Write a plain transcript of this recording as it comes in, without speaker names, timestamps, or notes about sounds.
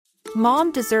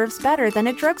Mom deserves better than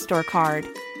a drugstore card.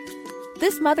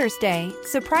 This Mother's Day,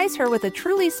 surprise her with a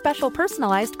truly special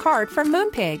personalized card from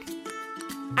Moonpig.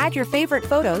 Add your favorite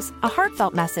photos, a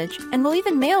heartfelt message, and we'll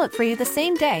even mail it for you the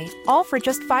same day, all for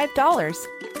just $5.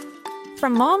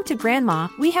 From mom to grandma,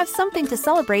 we have something to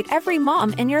celebrate every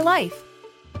mom in your life.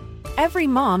 Every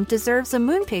mom deserves a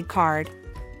Moonpig card.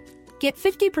 Get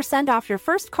 50% off your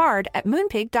first card at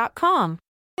moonpig.com.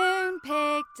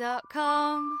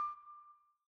 Moonpig.com.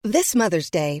 This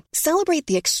Mother's Day, celebrate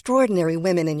the extraordinary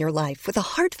women in your life with a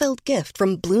heartfelt gift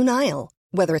from Blue Nile.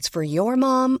 Whether it's for your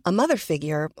mom, a mother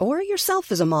figure, or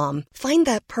yourself as a mom, find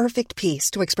that perfect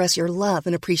piece to express your love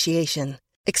and appreciation.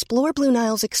 Explore Blue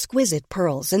Nile's exquisite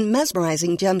pearls and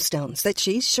mesmerizing gemstones that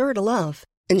she's sure to love.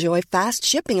 Enjoy fast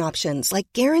shipping options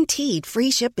like guaranteed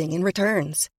free shipping and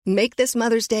returns. Make this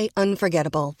Mother's Day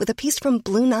unforgettable with a piece from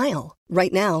Blue Nile.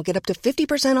 Right now, get up to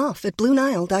 50% off at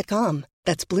BlueNile.com.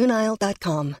 That's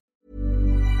BlueNile.com.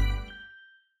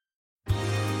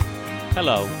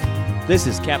 Hello, this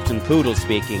is Captain Poodle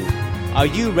speaking. Are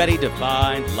you ready to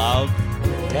find love?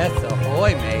 Yes,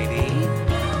 ahoy, matey.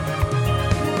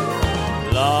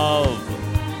 Love.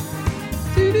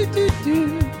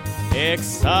 Do-do-do-do.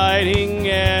 Exciting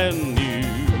and new.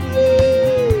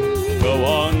 Go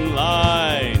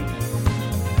online.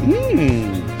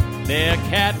 They're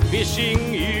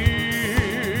catfishing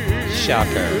you.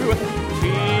 Shocker.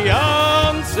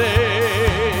 Fiancé.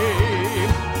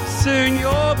 Soon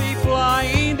you'll be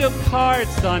flying to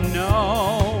parts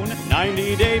unknown.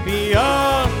 90-day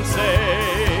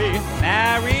Beyonce.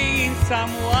 Marrying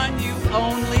someone you've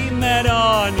only met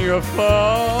on your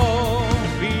phone.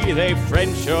 Be they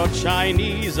French or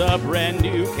Chinese, a brand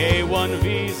new K1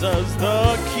 visa's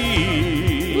the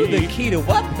key. Ooh, the key to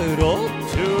what, Poodle?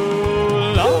 To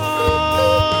love.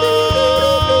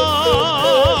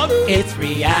 It's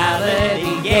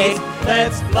reality gaze.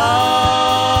 Let's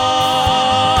love.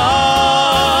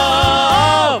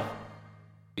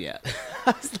 Yeah.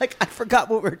 I was like, I forgot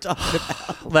what we were talking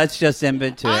about. Let's just end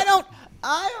it to it.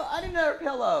 I didn't know her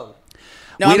pillow.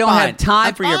 No, we don't have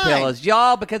time for your pillows,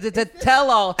 y'all, because it's a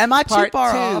tell-all. Am I too part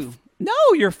far 2. off? No,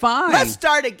 you're fine. Let's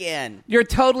start again. You're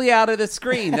totally out of the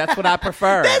screen. That's what I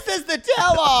prefer. This is the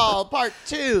tell-all, part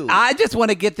 2. I just want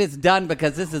to get this done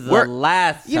because this is the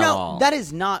last tell-all. That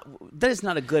is not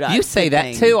a good idea. You say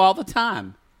that too all the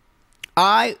time.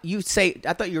 I thought you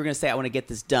were going to say I want to get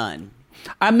this done.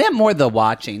 I meant more the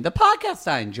watching. The podcast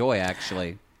I enjoy,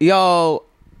 actually. Yo,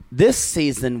 this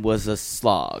season was a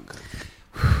slog.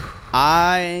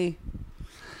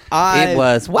 It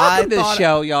was. Welcome to the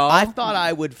show, y'all. I thought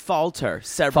I would falter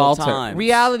several times.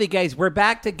 Reality Gaze, we're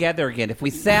back together again. If we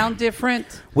sound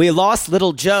different... We lost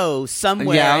little Joe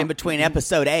somewhere in between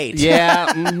episode 8.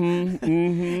 Yeah.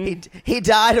 He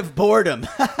died of boredom.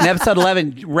 In episode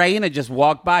 11, Raina just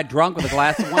walked by drunk with a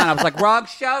glass of wine. I was like, wrong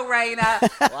show, Raina.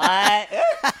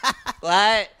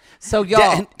 What? So,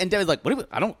 y'all... And Debbie's like, what are we,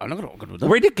 I'm not going to do that.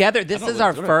 We're together. This is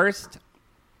our first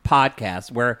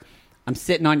podcast where... I'm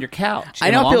sitting on your couch. I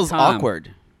know it feels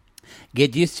awkward.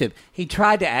 Get used to it. He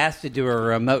tried to ask to do a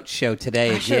remote show today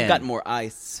again. I should have gotten more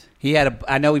ice.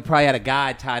 I know he probably had a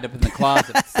guy tied up in the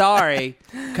closet. Sorry,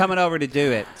 coming over to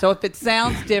do it. So if it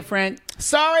sounds different,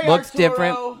 looks Arturo.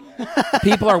 different,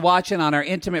 people are watching on our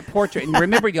intimate portrait. And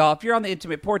remember, y'all, if you're on the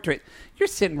intimate portrait, you're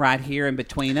sitting right here in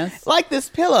between us. Like this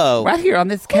pillow. Right here on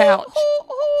this couch.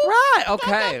 Right,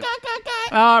 okay.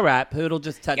 All right, Poodle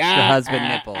just touched your husband's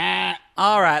nipple.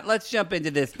 All right, let's jump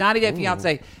into this. 90 Day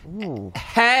Fiancé.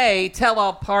 Hey, tell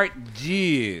all part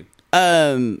 2.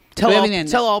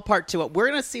 Tell all part 2. We're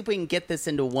going to see if we can get this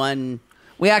into one.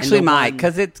 We actually might,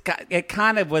 because it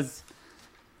kind of was.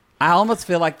 I almost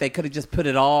feel like they could have just put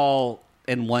it all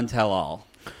in one tell all.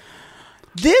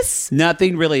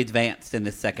 Nothing really advanced in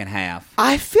the second half.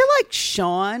 I feel like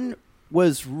Sean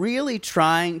was really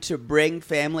trying to bring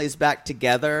families back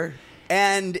together.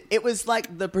 And it was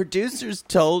like the producers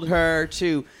told her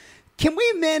to, can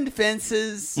we mend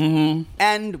fences? Mm-hmm.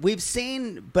 And we've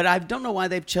seen, but I don't know why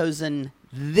they've chosen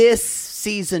this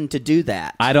season to do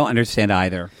that. I don't understand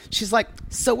either. She's like,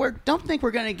 so don't think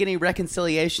we're going to get any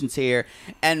reconciliations here.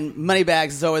 And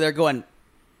Moneybags is over there going,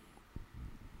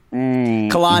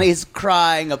 Kalani's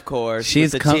crying, of course.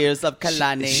 She's with the tears of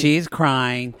Kalani. She's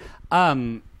crying.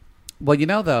 Well, you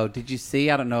know, though, did you see?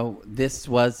 I don't know. This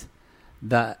was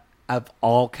of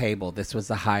all cable. This was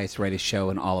the highest rated show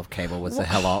in all of cable. Was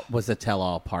the Tell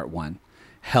All Part 1.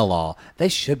 Hell All. They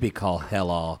should be called Hell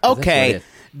All. Okay,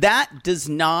 that does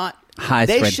not.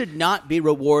 They should not be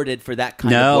rewarded for that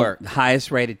kind of work.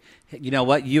 Highest rated. You know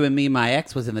what? You and Me, My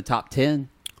Ex was in the top 10.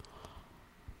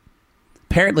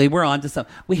 Apparently, we're on to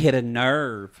something. We hit a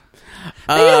nerve.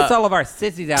 Maybe that's all of our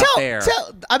sissies out there.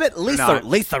 I bet Lisa not.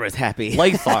 Lisa is happy.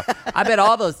 Lisa. I bet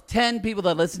all those 10 people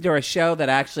that listen to our show that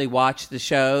actually watch the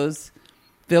shows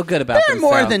feel good about There are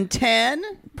themselves. more than 10.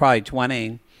 Probably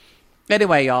 20.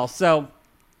 Anyway, y'all, so...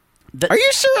 Are you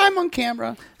sure I'm on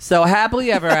camera? So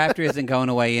Happily Ever After isn't going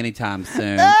away anytime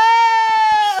soon.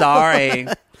 Sorry.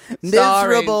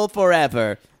 Miserable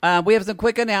forever. We have some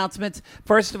quick announcements.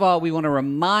 First of all, we want to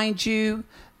remind you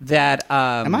that...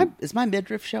 Is my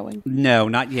midriff showing? No,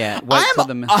 not yet. Wait till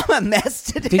I'm a mess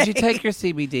today. Did you take your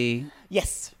CBD?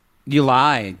 Yes. You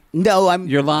lied. No,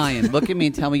 You're lying. Look at me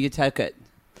and tell me you took it.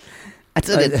 I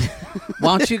took it.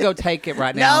 Why don't you go take it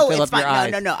right now No, and fill it's up your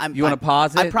fine. eyes? No. You want to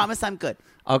pause it? I promise I'm good.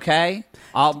 Okay.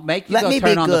 I'll make you Let go me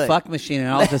turn be on the good. fuck machine and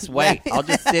I'll just wait. I'll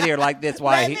just sit here like this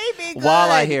while Let I me be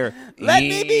hear. good. Let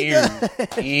me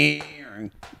be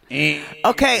good.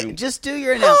 Okay, just do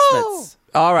your announcements.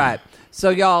 All right. So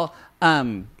y'all,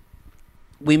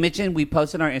 we mentioned we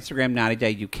posted on our Instagram 90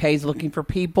 Day UK's looking for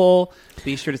people.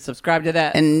 Be sure to subscribe to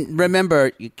that. And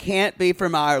remember, you can't be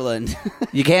from Ireland.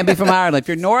 You can't be from Ireland. If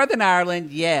you're Northern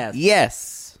Ireland, yes.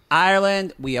 Yes.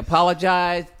 Ireland, we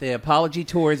apologize. The apology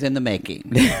tour is in the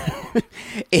making.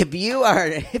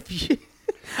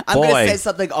 I'm going to say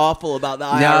something awful about the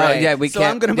IRA. We so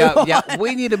can't. I'm going to move on. Yeah,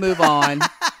 we need to move on.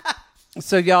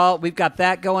 So, y'all, we've got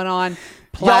that going on.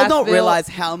 Y'all don't Plathville- realize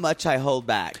how much I hold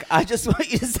back. I just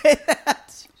want you to say that.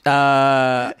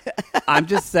 I'm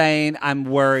just saying I'm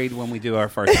worried when we do our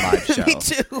first live show. Me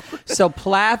too. So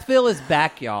Plathville is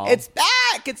back, y'all. It's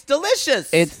back. It's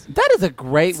delicious. That is a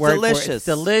great word for it. delicious. It's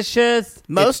delicious.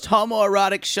 Most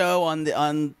homoerotic show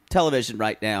on television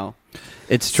right now.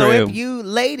 It's true. So if you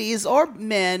ladies or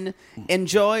men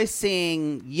enjoy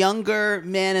seeing younger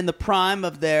men in the prime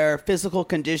of their physical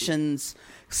conditions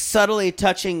subtly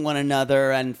touching one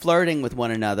another and flirting with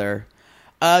one another,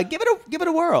 give it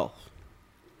a whirl.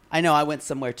 I know I went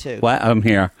somewhere too. What? I'm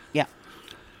here. Yeah.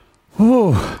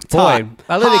 Whew. Boy, hot.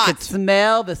 I literally Hot. could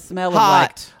smell the smell of like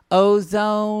Hot.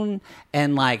 ozone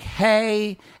and like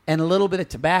hay and a little bit of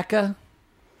tobacco.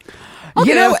 You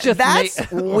Okay, know, that's just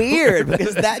that's me. weird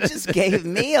because that just gave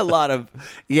me a lot of...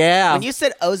 Yeah. When you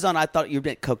said ozone, I thought you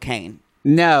meant cocaine.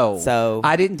 No. So-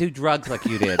 I didn't do drugs like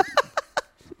you did.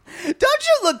 Don't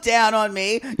you look down on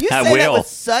me. You I say that will. with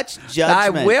such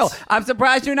judgment. I will. I'm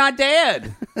surprised you're not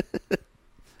dead.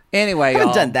 Anyway, I haven't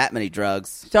y'all. done that many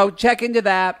drugs. So check into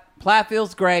that.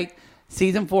 Plathville's great.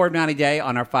 Season 4 of 90 Day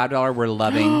on our $5. We're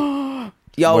loving.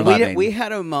 Yo, We're loving. we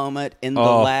had a moment in the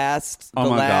Oh. last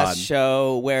Oh my God.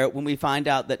 show where when we find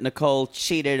out that Nicole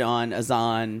cheated on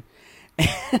Azan,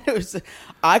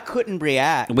 I couldn't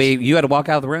react. You had to walk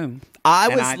out of the room. I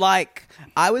And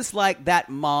was like that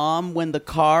mom when the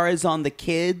car is on the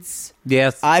kids.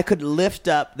 Yes. I could lift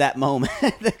up that moment.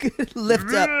 I could lift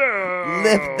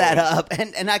that up,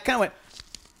 and I kind of went,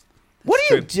 "What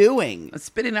are you doing?" I'm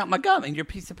spitting out my gum in your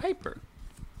piece of paper.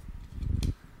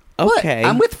 Okay, What?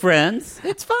 I'm with friends.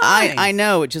 It's fine. I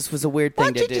know it just was a weird Why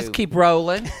thing don't to you do. just keep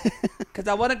rolling? Because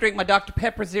I want to drink my Dr.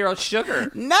 Pepper Zero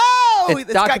Sugar. No,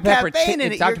 It's Dr. got Pepper caffeine che- in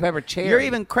it's it. Dr. You're- Pepper cherry. You're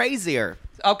even crazier.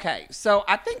 Okay, so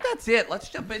I think that's it. Let's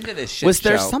jump into this shit Was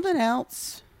there show. something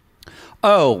else?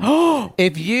 Oh,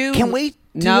 if you Can we? Do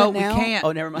No, it now? we can't.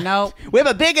 Oh, never mind. No. we have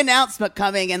a big announcement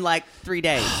coming in like 3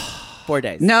 days, 4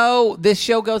 days. No, this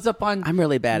show goes up on I'm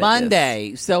really bad at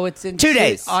Monday, so it's in 2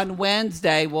 days. On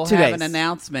Wednesday, we'll 2 have an days.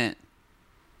 announcement.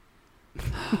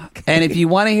 And if you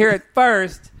want to hear it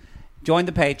first, join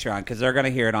the Patreon because they're going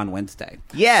to hear it on Wednesday.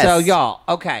 Yes. So y'all,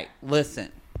 okay,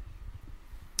 listen.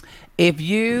 If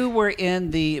you were in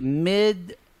the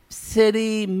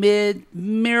mid-city,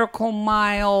 mid-Miracle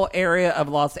Mile area of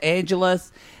Los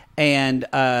Angeles and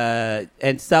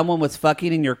someone was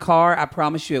fucking in your car, I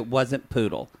promise you it wasn't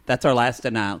Poodle. That's our last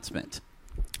announcement.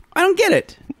 I don't get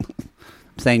it. I'm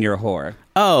saying you're a whore.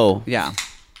 Oh, Yeah,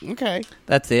 okay.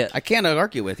 that's it. I can't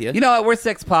argue with you. You know what? We're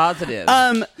sex positive.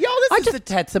 Y'all, this I is just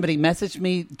had somebody message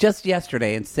me just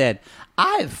yesterday and said,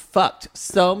 I've fucked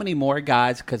so many more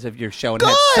guys because of your show and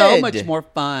had so Good. much more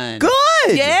fun. Good.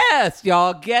 Yes,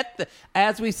 y'all get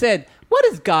as we said, what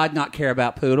does God not care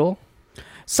about, Poodle?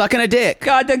 sucking a dick.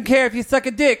 God doesn't care if you suck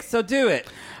a dick, so do it.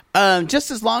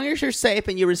 Just as long as you're safe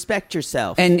and you respect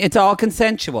yourself. And it's all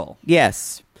consensual.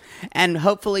 Yes. And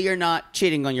hopefully you're not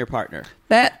cheating on your partner.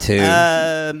 That too.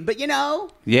 But you know,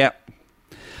 Yep.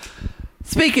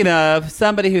 Speaking of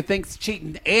somebody who thinks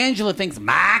cheating, Angela thinks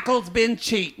Michael's been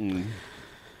cheating.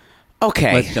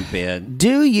 okay. Let's jump in.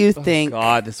 Do you think?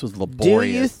 God, this was do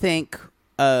laborious. you think?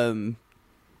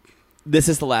 This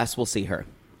is the last we'll see her.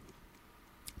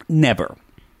 Never.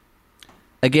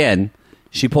 Again,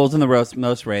 she pulls in the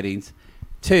most ratings.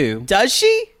 Two, Does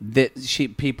she? that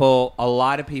a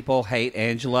lot of people hate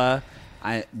Angela.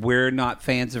 We're not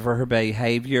fans of her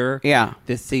behavior. Yeah.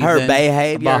 This season. Her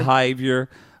behavior.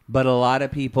 But a lot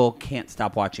of people can't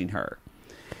stop watching her.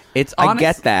 It's I honest,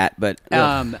 get that, but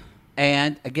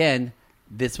and again,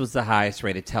 this was the highest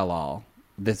rated tell-all.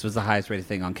 This was the highest rated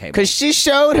thing on cable because she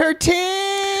showed her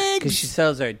tigs. because she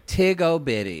sells her tig-o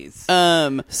bitties.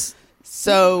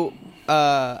 So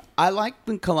I like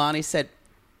when Kalani said,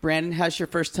 "Brandon, how's your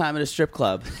first time at a strip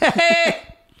club?"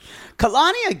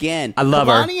 Kalani again. I love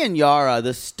her. Kalani and Yara,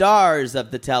 the stars of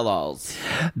the tell-alls.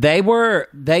 They both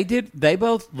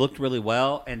looked really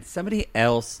well, and somebody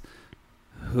else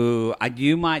who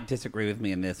you might disagree with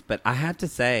me in this, but I have to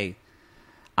say,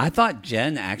 I thought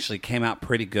Jen actually came out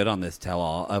pretty good on this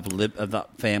tell-all of the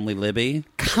family Libby.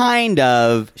 Kind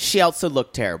of. She also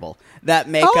looked terrible. That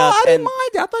makeup. I didn't and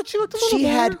mind. I thought she looked a little she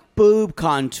better. had boob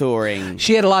contouring.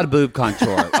 She had a lot of boob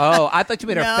contour. I thought you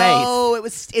meant her face. No,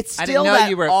 it's still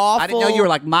that awful. I didn't know you were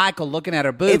like Michael looking at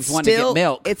her boobs wanting to get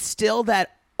milk. It's still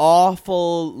that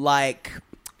awful, like,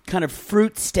 kind of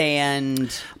fruit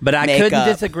stand But I makeup. couldn't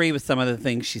disagree with some of the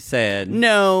things she said.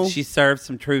 No. She served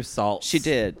some truth salts. She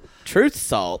did. Truth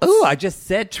salts. Ooh, I just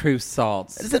said truth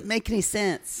salts. That doesn't make any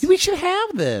sense. We should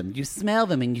have them. You smell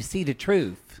them and you see the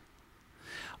truth.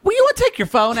 Well, you want to take your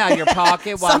phone out of your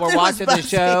pocket while we're Something was watching the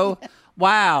show? buzzing.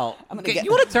 Wow.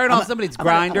 You want to turn on somebody's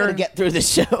grinder? I'm going to get through the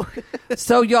show.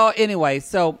 So, y'all, anyway,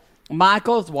 so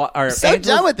Michael's...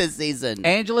 done with this season.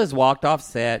 Angela's walked off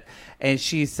set, and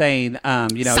she's saying,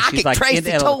 she's Psychic like...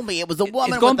 Tracy told me it was a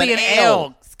woman It's going with to be an an L.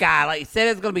 L, Skylar. He said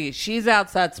it's going to be... She's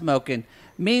outside smoking.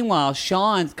 Meanwhile,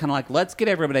 Sean's kind of like, let's get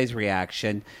everybody's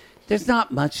reaction. There's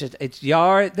not much. It's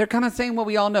Yar. They're kind of saying what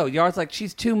we all know. Yar's like,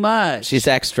 she's too much. She's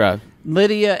extra.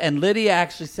 Lydia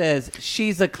actually says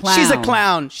she's a clown. She's a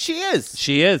clown. She is.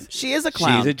 She is. She is a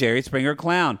clown. She's a Jerry Springer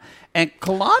clown. And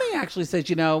Kalani actually says,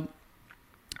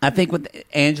 I think with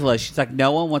Angela, she's like,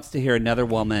 no one wants to hear another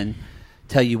woman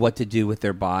tell you what to do with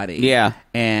their body. Yeah.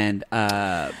 And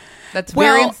that's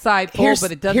very insightful,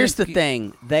 but it doesn't. Here's the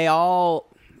thing. They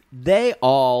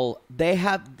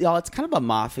have, it's kind of a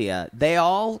mafia. They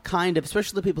all kind of,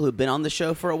 especially the people who've been on the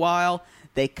show for a while,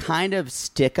 they kind of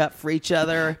stick up for each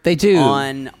other. They do.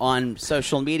 On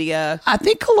social media. I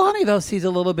think Kalani, though, sees a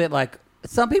little bit like,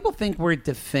 some people think we're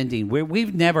defending.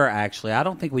 We've never actually, I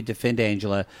don't think we defend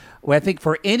Angela. Well, I think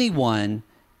for anyone,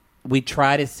 we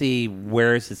try to see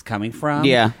where is this coming from.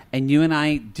 Yeah. And you and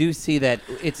I do see that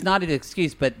it's not an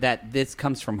excuse, but that this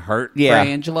comes from hurt Yeah. for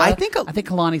Angela. I think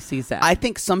Kalani sees that. I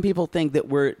think some people think that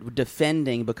we're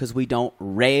defending because we don't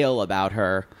rail about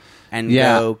her and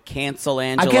go cancel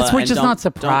Angela. I guess we're and just don't- not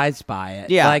surprised by it.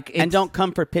 Yeah, like, and don't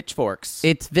come for pitchforks.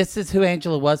 This is who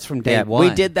Angela was from day one.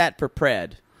 We did that for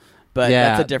Pred, but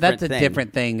that's a different thing. That's a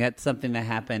different thing. That's something that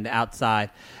happened outside.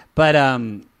 But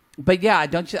yeah,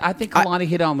 I think Kalani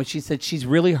hit on when she said she's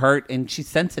really hurt and she's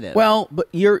sensitive. Well, but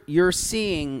you're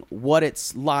seeing what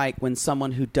it's like when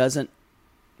someone who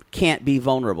can't be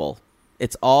vulnerable.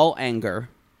 It's all anger.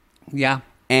 Yeah.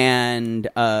 And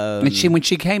when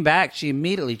she came back, she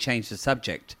immediately changed the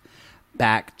subject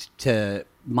back to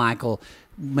Michael.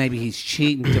 Maybe he's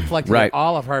cheating, deflecting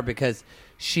all of her because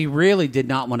she really did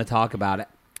not want to talk about it.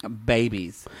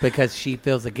 Babies, because she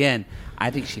feels, again,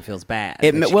 I think she feels bad.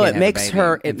 It makes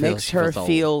her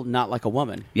feel not like a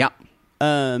woman. Yep.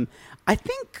 I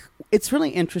think it's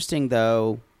really interesting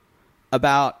though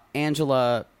about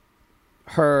Angela,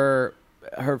 her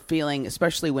feeling,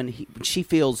 especially when she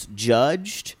feels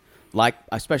judged, like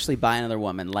especially by another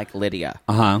woman like Lydia.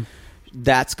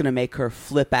 That's going to make her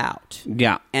flip out.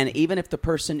 Yeah. And even if the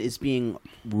person is being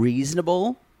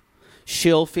reasonable,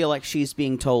 she'll feel like she's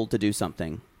being told to do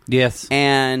something. Yes.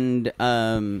 And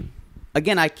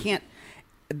again, I can't.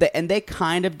 And they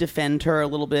kind of defend her a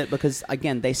little bit because,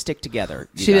 again, they stick together.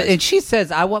 And she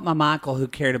says, I want my Michael who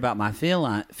cared about my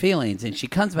feelings. And she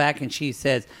comes back and she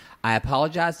says, I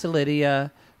apologize to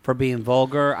Lydia for being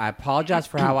vulgar. I apologize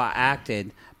for how I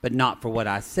acted, but not for what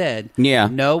I said. Yeah.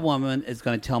 No woman is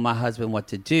going to tell my husband what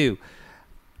to do.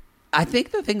 I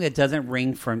think the thing that doesn't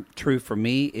ring true for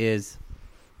me is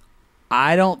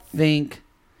I don't think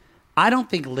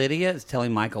Lydia is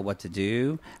telling Michael what to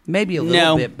do. Maybe a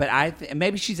little bit, but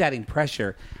maybe she's adding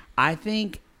pressure. I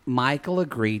think Michael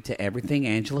agreed to everything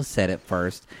Angela said at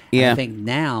first. Yeah. And I think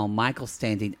now Michael's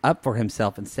standing up for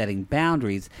himself and setting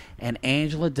boundaries, and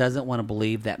Angela doesn't want to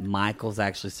believe that Michael's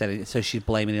actually setting it, so she's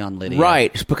blaming it on Lydia.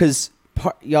 Right, because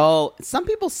y'all, some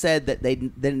people said that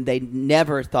they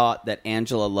never thought that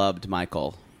Angela loved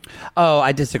Michael. Oh,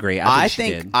 I disagree. I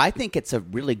think it's a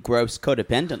really gross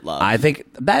codependent love. I think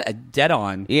that dead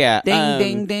on. Yeah. Ding,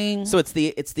 ding, ding. So it's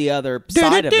the other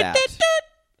side of that.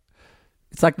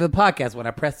 It's like the podcast when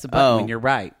I press the button when you're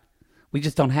right. We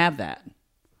just don't have that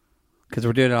because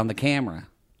we're doing it on the camera.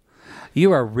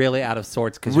 You are really out of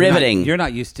sorts because you're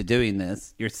not used to doing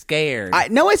this. You're scared.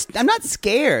 I'm not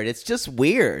scared. It's just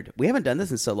weird. We haven't done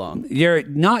this in so long. You're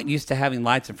not used to having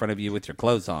lights in front of you with your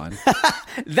clothes on.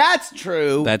 That's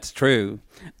true. That's true.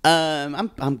 I'm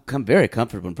very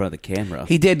comfortable in front of the camera.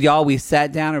 He did, y'all. We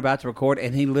sat down and about to record,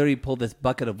 and he literally pulled this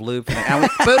bucket of lube from the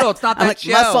Boodle, it's not that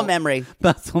show. Muscle memory.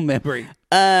 Muscle memory.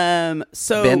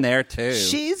 So been there too.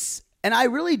 And I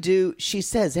really do. She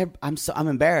says, I'm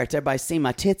embarrassed. Everybody's seen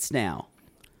my tits now.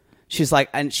 She's like,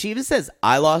 and she even says,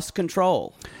 I lost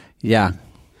control. Yeah.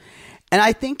 And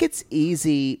I think it's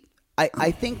easy. I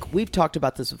think we've talked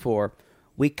about this before.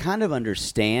 We kind of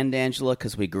understand Angela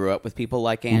because we grew up with people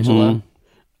like Angela.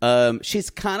 Mm-hmm.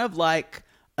 She's kind of like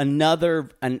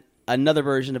another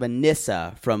version of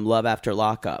Anissa from Love After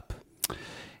Lockup.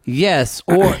 Yes.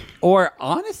 Or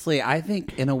honestly, I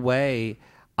think in a way,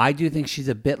 I do think she's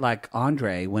a bit like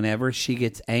Andre. Whenever she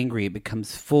gets angry, it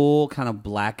becomes full kind of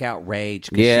blackout rage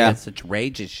because she has such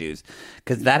rage issues.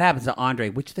 Because that happens to Andre,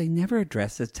 which they never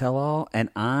address as tell-all, and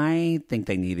I think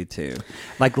they needed to.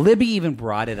 Like, Libby even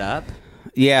brought it up.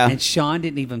 Yeah. And Sean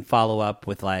didn't even follow up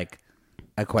with, like,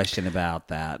 a question about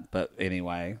that. But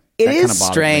anyway. It is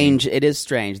strange. It is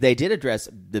strange. They did address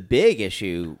the big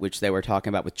issue, which they were talking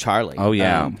about with Charlie. Oh,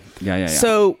 yeah. Yeah.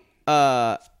 So,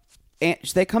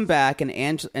 they come back,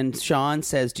 and Sean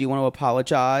says, do you want to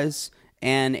apologize?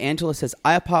 And Angela says,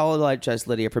 I apologize,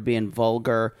 Lydia, for being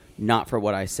vulgar, not for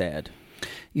what I said.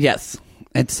 Yes.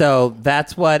 And so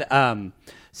that's what...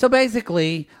 so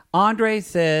basically, Andre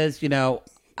says,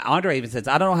 Andre even says,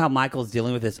 I don't know how Michael's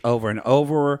dealing with this over and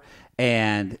over,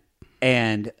 and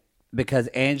because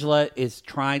Angela is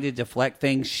trying to deflect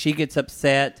things, she gets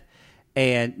upset.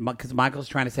 And because Michael's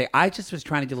trying to say, I just was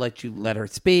trying to let her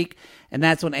speak. And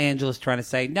that's when Angela's trying to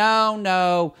say,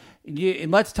 no,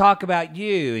 let's talk about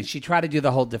you. And she tried to do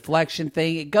the whole deflection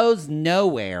thing. It goes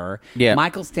nowhere. Yeah.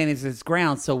 Michael's standing his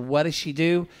ground. So what does she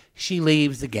do? She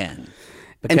leaves again.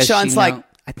 And Sean's like,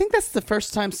 I think that's the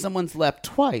first time someone's left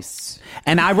twice.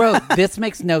 And I wrote, this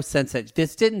makes no sense.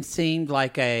 This didn't seem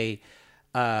like a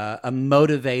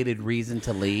motivated reason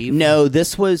to leave. No,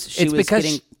 this was,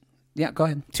 yeah, go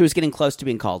ahead. She was getting close to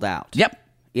being called out. Yep.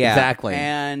 Yeah. Exactly.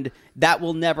 And that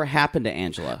will never happen to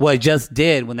Angela. Well, it just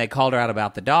did when they called her out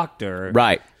about the doctor.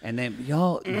 Right. And then,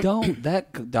 y'all,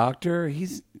 that doctor,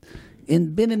 he's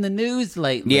been in the news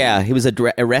lately. Yeah, he was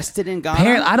arrested in Ghana.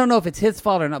 Apparently, I don't know if it's his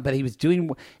fault or not, but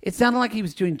it sounded like he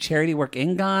was doing charity work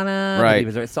in Ghana.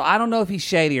 Right. So I don't know if he's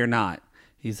shady or not.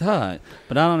 He's hot,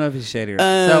 but I don't know if he's shady or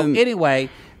not. So anyway...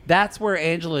 That's where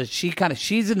Angela is.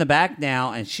 She's in the back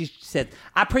now, and she said,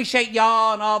 I appreciate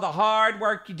y'all and all the hard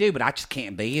work you do, but I just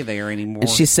can't be there anymore. And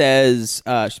she says,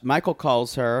 Michael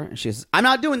calls her, and she says, I'm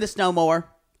not doing this no more.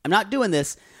 I'm not doing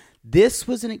this. This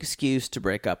was an excuse to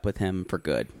break up with him for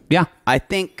good. Yeah. I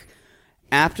think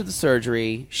after the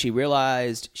surgery, she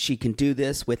realized she can do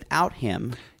this without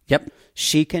him. Yep.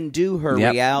 She can do her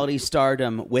reality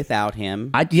stardom without him.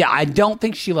 I don't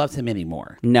think she loves him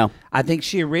anymore. No. I think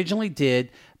she originally did.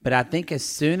 But I think as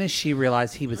soon as she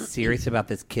realized he was serious about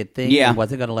this kid thing and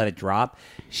wasn't going to let it drop,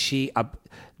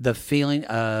 the feeling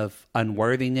of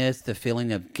unworthiness, the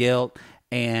feeling of guilt,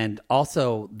 and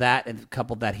also that, and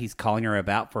coupled that he's calling her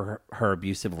about for her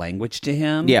abusive language to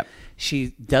him. Yeah,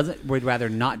 she would rather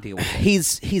not deal with him.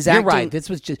 He's You're acting, right.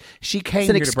 This was just she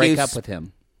came here to break up with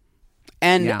him,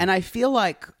 and I feel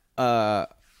like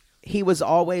he was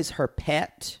always her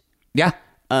pet. Yeah,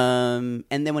 and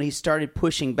then when he started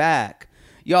pushing back.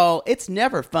 Y'all, it's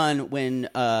never fun when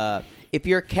if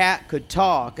your cat could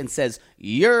talk and says,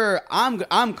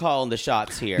 I'm calling the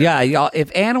shots here. Yeah, y'all,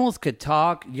 if animals could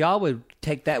talk, y'all would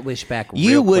take that wish back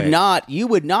you would quick. You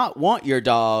would not want your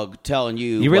dog telling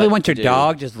you You really want your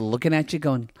dog just looking at you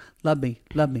going, love me,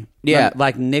 love me. Yeah.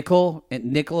 Like Nickel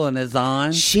and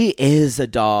Azan. She is a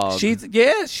dog. She's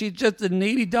just a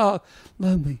needy dog.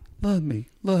 Love me, love me,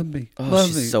 love me, love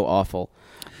she's me. So awful.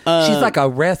 She's like a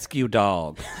rescue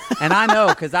dog. And I know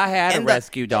because I had a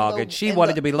rescue dog and she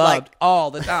wanted to be loved all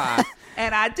the time.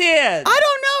 And I did. I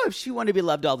don't know if she wanted to be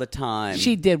loved all the time.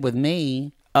 She did with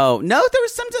me. Oh, no, there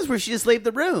was sometimes where she just leave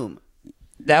the room.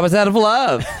 That was out of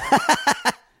love.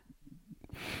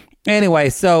 Anyway,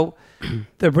 so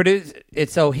the producer,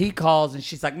 so he calls and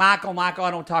she's like, Michael, I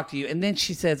don't talk to you. And then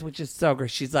she says, which is so great,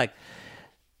 she's like,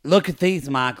 look at these,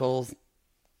 Michaels.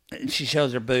 And she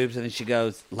shows her boobs, and then she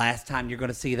goes, last time you're going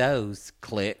to see those.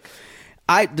 Click.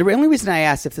 The only reason I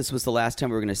asked if this was the last time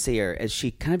we were going to see her is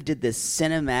she kind of did this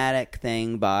cinematic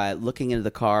thing by looking into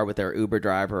the car with our Uber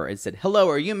driver and said, hello,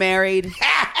 are you married?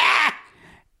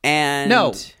 And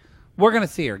no. We're gonna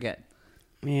see her again.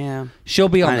 Yeah. She'll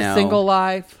be on I The know. Single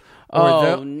Life.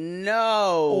 Oh,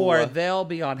 no. Or they'll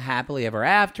be on Happily Ever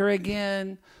After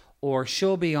again. Or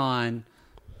she'll be on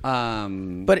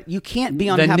But you can't be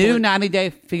on the Happily- new 90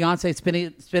 Day Fiancé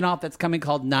spinoff that's coming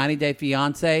called 90 Day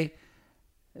Fiancé.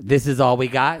 This is all we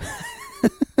got.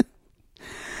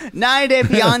 90 Day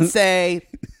Fiancé.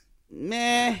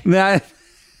 Meh. 90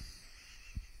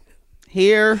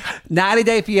 Here.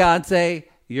 Day Fiancé,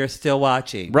 you're still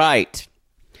watching. Right.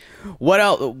 What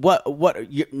else?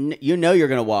 What you know you're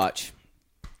going to watch.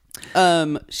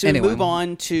 Should Anyway. we move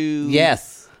on to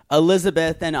Yes.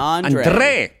 Elizabeth and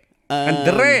Andre?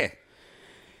 Andre.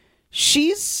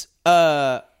 She's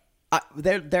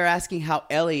they're asking how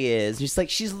Ellie is. She's like,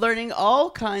 she's learning all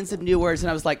kinds of new words,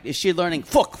 and I was like, is she learning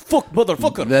fuck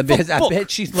motherfucker? I bet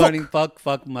she's learning fuck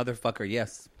motherfucker.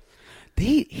 Yes.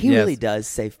 He Yes. really does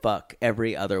say fuck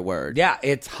every other word. Yeah,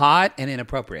 it's hot and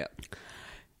inappropriate.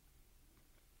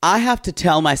 I have to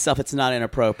tell myself it's not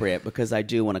inappropriate because I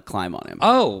do want to climb on him.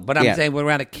 Oh, but I'm Yeah. saying we're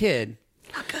around a kid.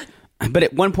 But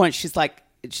at one point, she's like,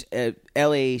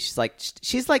 Ellie, she's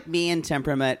like me in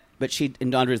temperament,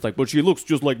 and Andre's like, but she looks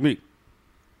just like me.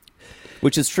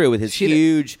 Which is true with his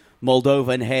huge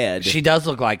Moldovan head. She does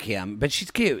look like him, but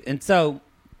she's cute. And so,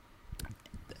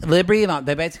 Libby and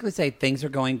they basically say things are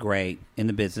going great in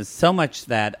the business, so much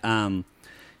that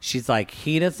she's like,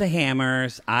 he does the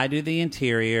hammers, I do the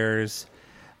interiors.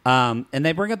 And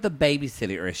they bring up the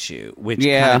babysitter issue, which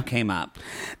kind of came up.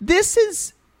 This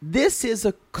is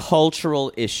a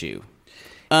cultural issue.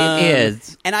 It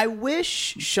is. And I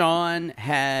wish Sean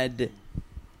had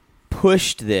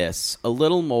pushed this a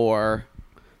little more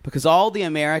because all the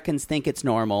Americans think it's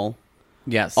normal.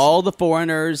 Yes. All the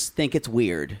foreigners think it's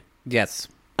weird. Yes.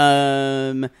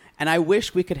 And I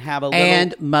wish we could have a little...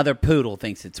 And Mother Poodle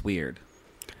thinks it's weird.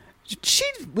 She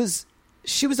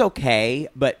was okay,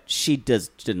 but she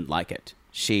didn't like it.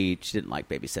 She didn't like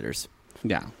babysitters.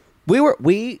 Yeah.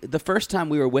 The first time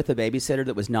we were with a babysitter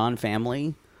that was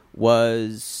non-family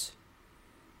was,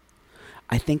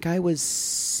 I think I was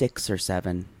 6 or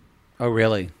 7. Oh,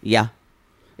 really? Yeah.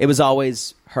 It was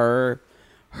always her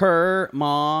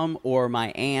mom or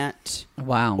my aunt.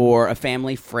 Wow. Or a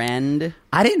family friend.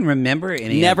 I didn't remember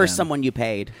any Never of them. someone you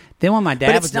paid. Then when my dad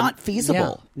But was it's not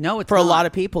feasible. Yeah. No, it's for not. a lot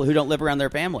of people who don't live around their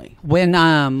family. When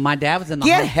my dad was in the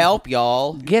Get help,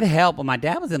 y'all. Get help. When my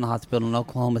dad was in the hospital in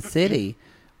Oklahoma City,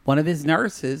 one of his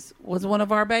nurses was one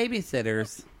of our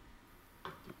babysitters.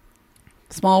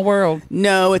 Small world.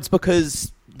 No, it's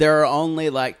because there are only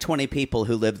like 20 people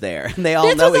who live there. And they all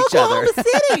This know was each other. Oklahoma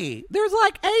City. There's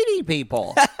like 80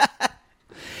 people.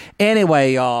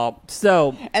 Anyway, y'all.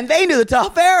 So And they knew the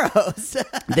Talferos.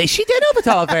 she did know the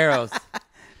Talaferos.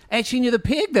 And she knew the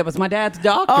pig that was my dad's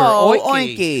doctor. Oh,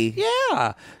 Oinky. Oinky.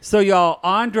 Yeah. So y'all,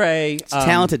 Andre.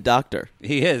 Talented doctor.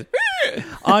 He is.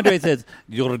 Andre says,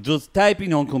 you're just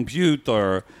typing on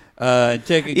computer,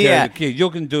 taking care of the kid. You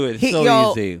can do it. It's so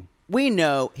y'all, easy. We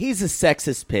know he's a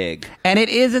sexist pig. And it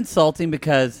is insulting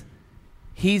because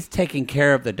he's taking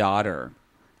care of the daughter.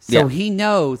 So he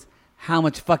knows how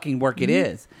much fucking work it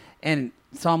is. And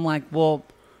so I'm like, well,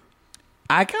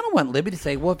 I kind of want Libby to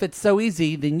say, well, if it's so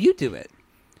easy, then you do it.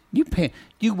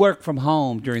 You work from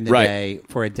home during the day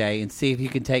for a day and see if you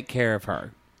can take care of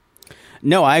her.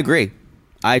 No, I agree.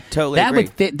 I totally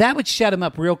agree. That would shut him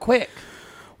up real quick.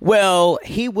 Well,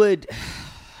 he would...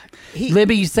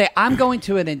 Libby, you say, I'm going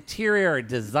to an interior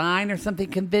design or something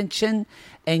convention,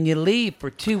 and you leave for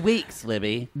 2 weeks,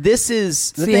 Libby. This is...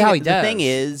 See how he the does. thing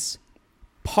is,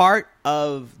 part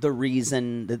of the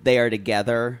reason that they are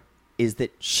together is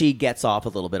that she gets off a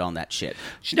little bit on that shit.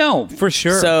 No, for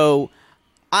sure. So...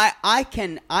 I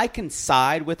can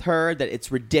side with her that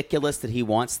it's ridiculous that he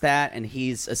wants that and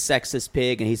he's a sexist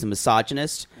pig and he's a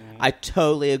misogynist. I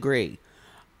totally agree.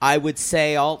 I would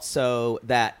say also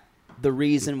that the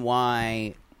reason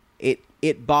why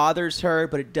it bothers her,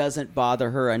 but it doesn't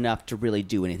bother her enough to really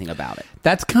do anything about it.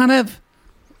 That's kind of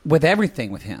with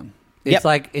everything with him. It's Yep.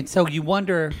 like, and so you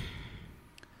wonder,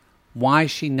 why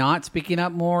is she not speaking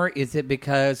up more? Is it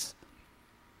because...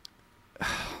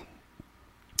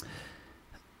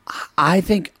 I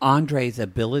think Andre's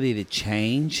ability to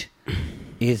change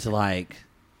is like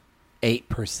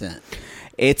 8%.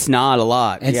 It's not a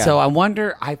lot. And yeah. so I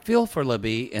wonder, I feel for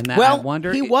Libby in that well, I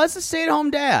wonder... he was a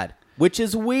stay-at-home dad, which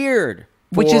is weird.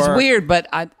 Which is for weird, but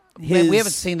we his-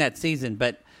 haven't seen that season,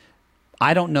 but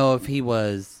I don't know if he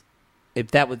was...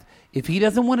 If he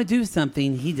doesn't want to do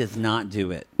something, he does not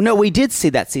do it. No, we did see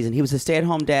that season. He was a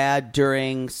stay-at-home dad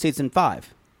during season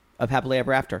 5 of Happily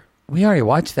Ever After. We already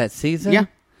watched that season? Yeah.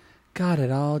 God,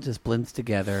 it all just blends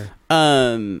together.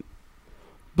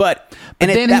 But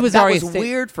then he was that already was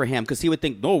weird for him because he would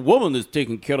think no woman is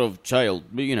taking care of child,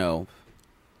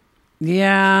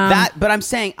 Yeah. But I'm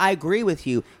saying I agree with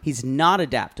you. He's not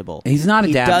adaptable. He's not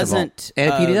adaptable. Doesn't,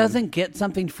 and if he doesn't get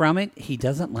something from it, he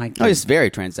doesn't like it. Oh, he's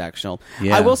very transactional.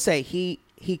 Yeah. I will say he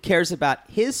cares about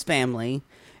his family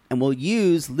and will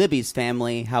use Libby's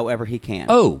family however he can.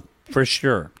 Oh, for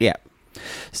sure. Yeah.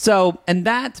 So, and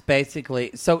that's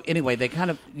basically, so anyway, they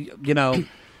kind of,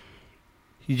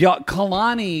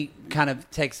 Kalani kind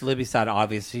of takes Libby's side,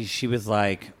 obviously. She was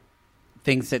like,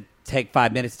 things that take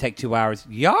 5 minutes take 2 hours.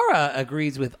 Yara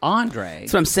agrees with Andre.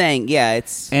 That's what I'm saying. Yeah,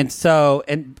 it's... And so,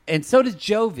 and so does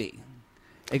Jovi.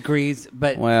 Agrees,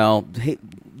 but... Well,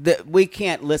 we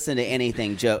can't listen to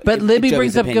anything But Libby Jovi's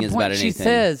brings up a good opinions about point. She anything.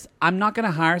 says, I'm not going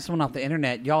to hire someone off the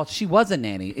internet. Y'all, she was a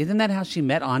nanny. Isn't that how she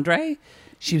met Andre?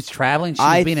 She was traveling. She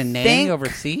was being a nanny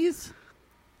overseas.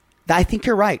 I think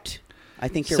you're right. I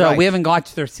think you're so right. we haven't got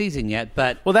to their season yet,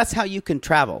 but... Well, that's how you can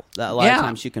travel. A lot of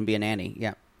times you can be a nanny.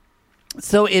 Yeah.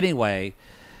 So anyway,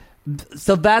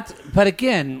 so that's... But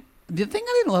again, the thing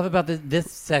I didn't love about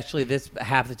this actually, this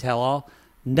half the tell-all,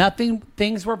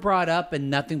 things were brought up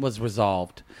and nothing was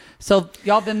resolved. So,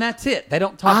 y'all, then that's it. They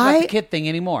don't talk about the kid thing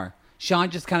anymore. Sean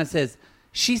just kind of says...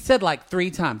 She said like 3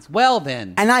 times, well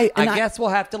then, and I guess we'll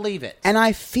have to leave it. And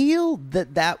I feel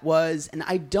that was, and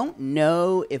I don't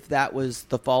know if that was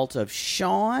the fault of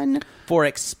Sean for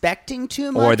expecting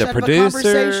too much or the out producers. of a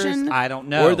conversation. I don't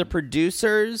know. Or the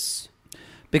producers.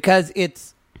 Because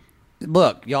it's,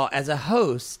 look, y'all, as a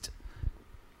host,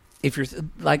 if you're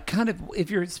if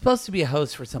you're supposed to be a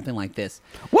host for something like this.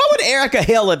 What would Erica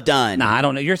Hill have done? Nah, I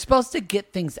don't know. You're supposed to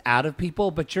get things out of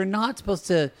people, but you're not supposed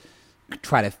to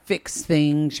try to fix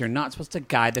things. You're not supposed to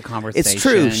guide the conversation. It's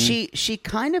true. She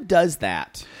kind of does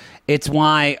that. It's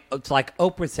why, it's like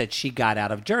Oprah said, she got out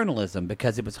of journalism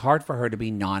because it was hard for her to be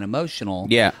non-emotional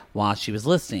while she was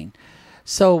listening.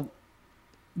 So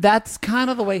that's kind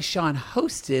of the way Sean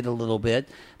hosted a little bit.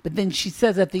 But then she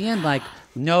says at the end, like,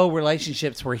 no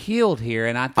relationships were healed here.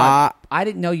 And I thought, I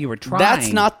didn't know you were trying.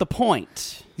 That's not the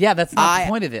point. Yeah, that's not the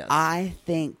point of this. I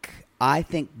think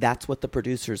that's what the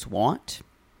producers want.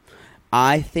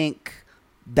 I think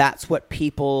that's what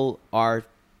people are.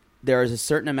 There is a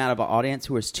certain amount of an audience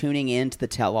who is tuning in to the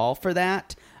tell-all for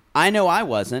that. I know I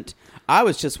wasn't. I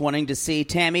was just wanting to see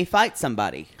Tammy fight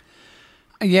somebody.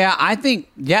 Yeah, I think,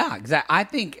 exactly. I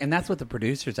think, and that's what the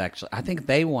producers actually, I think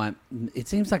they want, it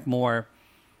seems like more,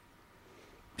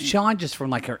 Sean, just from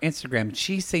like her Instagram,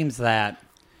 she seems that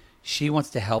she wants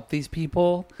to help these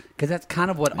people, because that's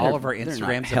kind of what all of her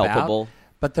Instagram's about.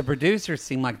 But the producers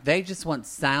seem like they just want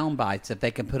sound bites that they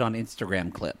can put on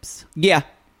Instagram clips. Yeah.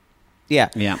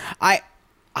 Yeah. I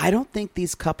don't think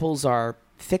these couples are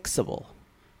fixable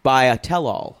by a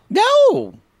tell-all.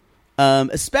 No.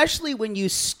 Especially when you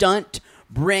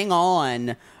bring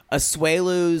on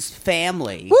Asuelu's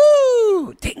family.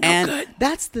 Woo! And good.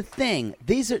 That's the thing.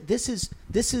 This is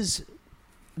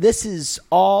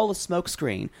all a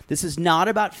smokescreen. This is not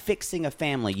about fixing a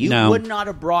family. You would not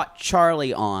have brought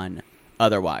Charlie on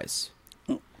otherwise.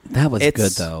 That was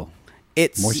good though.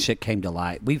 It's more shit came to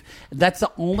light. That's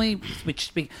the only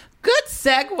which good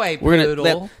segue, we're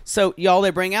Poodle. So y'all,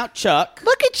 they bring out Chuck.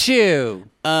 Look at you.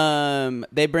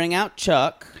 They bring out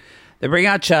Chuck.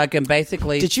 And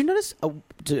basically, did you notice?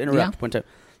 To interrupt one time,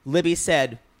 Libby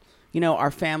said,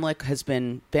 our family has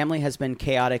been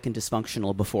chaotic and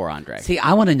dysfunctional before Andre. See,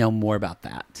 I want to know more about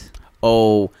that.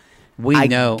 Oh, I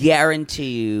know.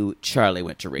 Guarantee you, Charlie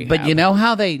went to rehab. But you know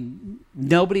how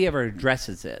nobody ever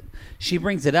addresses it. She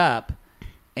brings it up,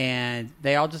 and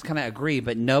they all just kind of agree,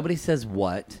 but nobody says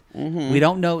what. Mm-hmm. We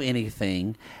don't know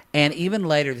anything. And even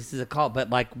later, this is a call,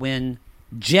 but like when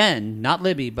Jen, not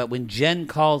Libby, but when Jen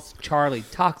calls Charlie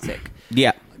toxic,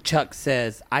 Chuck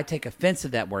says, I take offense to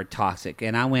that word toxic.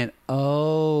 And I went,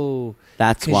 oh.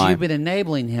 That's why. Because you've been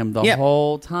enabling him the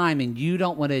whole time, and you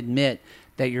don't want to admit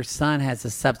that your son has a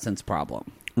substance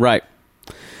problem. Right.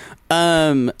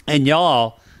 And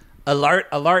y'all,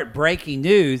 alert, breaking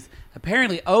news.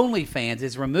 Apparently OnlyFans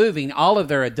is removing all of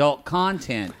their adult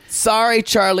content. Sorry,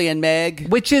 Charlie and Meg.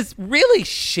 Which is really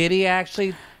shitty,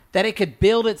 actually, that it could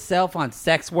build itself on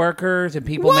sex workers and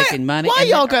people making money. Why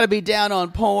y'all got to be down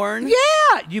on porn?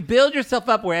 Yeah. You build yourself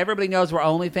up where everybody knows where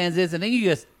OnlyFans is, and then you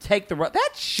just take the road.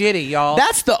 That's shitty, y'all.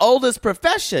 That's the oldest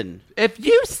profession.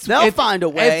 They'll find a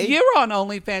way. If you're on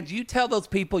OnlyFans, you tell those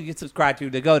people you subscribe to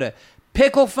go to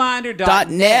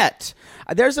picklefinder.net.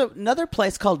 There's another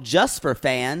place called Just for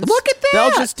Fans. Look at that.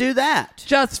 They'll just do that.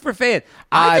 Just for Fans.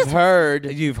 I've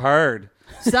heard. You've heard.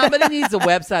 Somebody needs a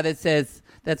website that says,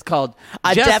 that's called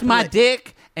Just My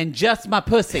Dick and Just My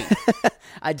Pussy.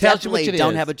 I definitely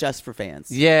don't have a Just for Fans.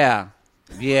 Yeah.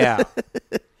 Yeah.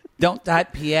 Don't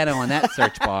type piano on that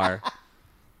search bar.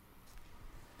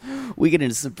 We get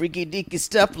into some freaky deaky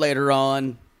stuff later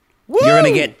on. Woo! You're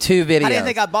going to get 2 videos. I didn't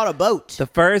think I bought a boat. The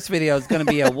first video is going to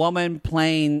be a woman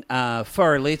playing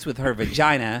fur, at least with her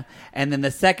vagina. And then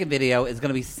the second video is going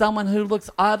to be someone who looks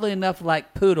oddly enough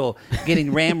like Poodle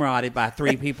getting ramrodded by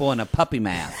 3 people in a puppy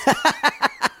mask.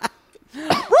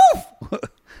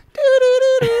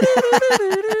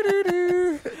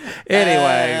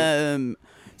 Anyway.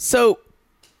 So,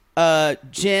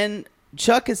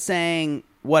 Chuck is saying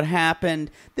what happened.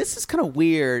 This is kind of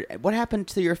weird. What happened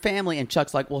to your family? And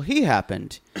Chuck's like, well, he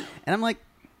happened. And I'm like,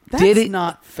 that's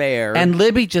not fair. And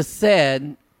Libby just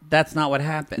said that's not what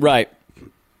happened. Right.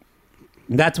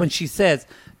 That's when she says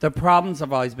the problems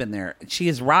have always been there. She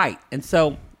is right. And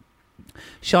so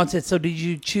Sean said, so did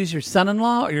you choose your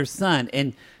son-in-law or your son?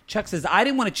 And Chuck says, I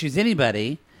didn't want to choose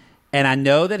anybody. And I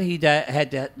know that he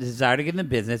had a desire to get in the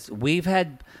business. We've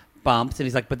had bumps. And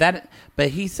he's like, but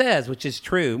he says, which is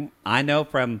true, I know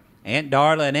from Aunt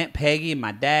Darla and Aunt Peggy and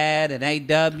my dad and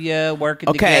A.W.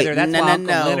 working together. That's why Uncle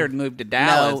Leonard moved to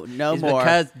Dallas. No more.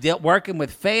 Because working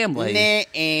with family.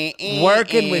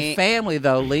 Working with family,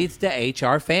 though, leads to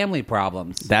HR family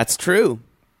problems. That's true.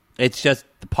 It's just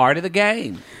part of the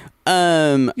game.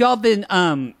 Y'all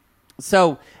been,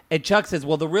 so, and Chuck says,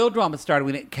 well, the real drama started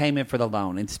when it came in for the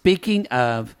loan. And speaking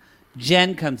of,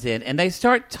 Jen comes in and they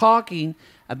start talking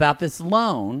about this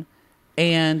loan,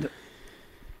 and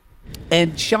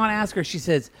Sean asks her, she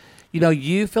says,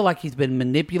 you feel like he's been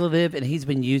manipulative and he's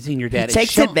been using your dad. He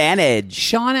takes advantage.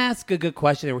 Sean asks a good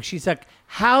question there where she's like,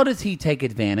 how does he take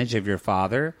advantage of your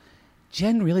father?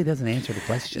 Jen really doesn't answer the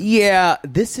question. Yeah,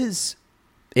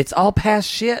 it's all past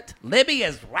shit. Libby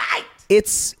is right.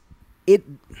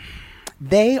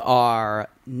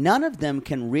 None of them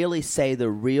can really say the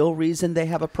real reason they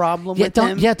have a problem with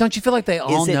him. Yeah, don't you feel like they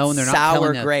all know and they're not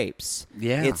telling sour grapes.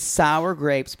 Yeah. It's sour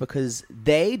grapes because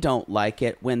they don't like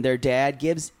it when their dad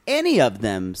gives any of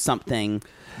them something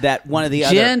that one of the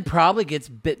other... Jen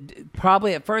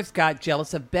probably at first got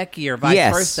jealous of Becky or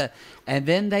vice versa. And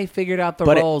then they figured out the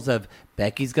roles of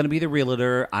Becky's going to be the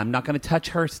realtor. I'm not going to touch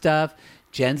her stuff.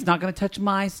 Jen's not going to touch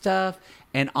my stuff.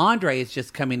 And Andre is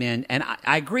just coming in. And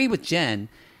I agree with Jen.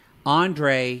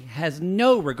 Andre has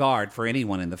no regard for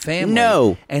anyone in the family.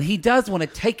 No. And he does want to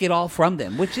take it all from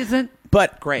them, which isn't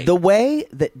great. The way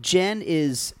that Jen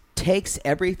takes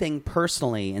everything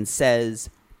personally and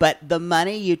says, but the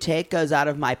money you take goes out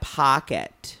of my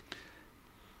pocket.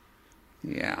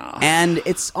 Yeah. And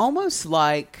it's almost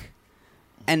like,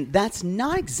 and that's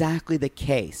not exactly the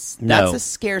case. No. That's a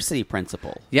scarcity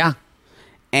principle. Yeah.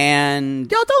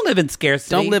 And y'all don't live in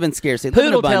scarcity. Don't live in scarcity.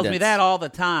 Poodle tells me that all the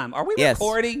time. Are we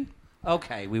recording?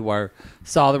 Okay, we were.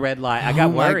 Saw the red light. I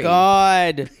got worried. Oh,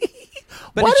 my God.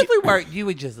 But what if we weren't? You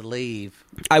would just leave.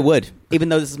 I would, even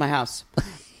though this is my house.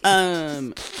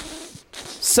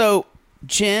 So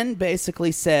Jen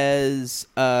basically says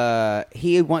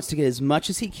he wants to get as much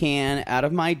as he can out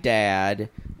of my dad,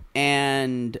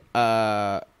 and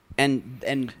that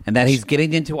he's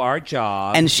getting into our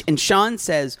job. And Sean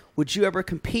says, would you ever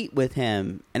compete with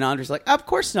him? And Andre's like, of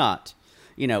course not.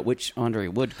 Which Andre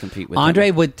would compete with. Andre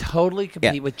him. would totally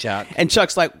compete with Chuck. And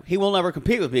Chuck's like, he will never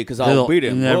compete with me because I'll beat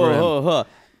him.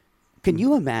 Can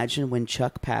you imagine when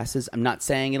Chuck passes? I'm not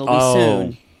saying it'll be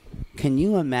soon. Can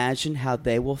you imagine how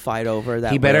they will fight over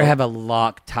that? He better have a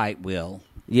Loctite will.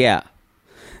 Yeah.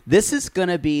 This is going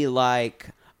to be like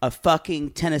a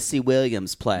fucking Tennessee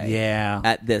Williams play. Yeah.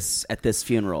 At this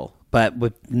funeral. But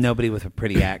with nobody with a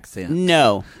pretty accent.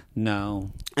 No.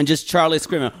 And just Charlie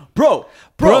screaming, bro.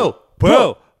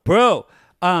 Before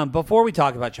we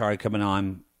talk about Charlie coming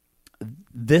on,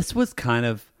 this was kind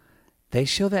of, they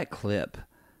show that clip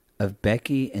of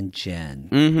Becky and Jen.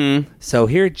 Mm-hmm. So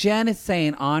here Jen is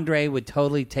saying Andre would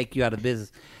totally take you out of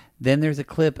business. Then there's a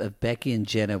clip of Becky and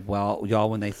Jen of y'all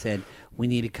when they said we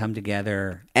need to come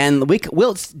together. And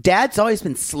Dad's always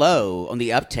been slow on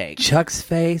the uptake. Chuck's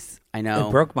face, I know,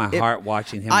 it broke my heart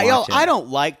watching him. Watch it. I don't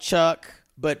like Chuck,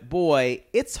 but boy,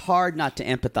 it's hard not to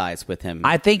empathize with him.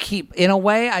 I think in a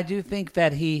way, I do think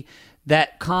that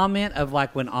that comment of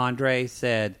like when Andre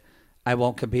said, I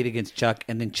won't compete against Chuck,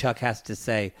 and then Chuck has to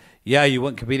say, yeah, you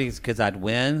wouldn't compete against because I'd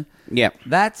win. Yeah.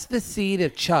 That's the seed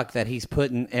of Chuck that he's put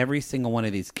in every single one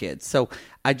of these kids. So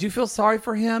I do feel sorry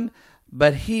for him,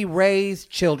 but he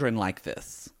raised children like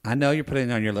this. I know you're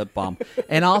putting it on your lip balm.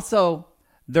 And also,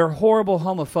 their horrible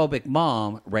homophobic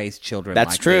mom raised children like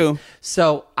this. That's true.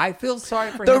 So I feel sorry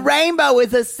for him. The rainbow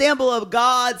is a symbol of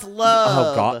God's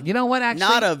love. Oh, God. You know what, actually?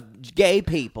 Not of gay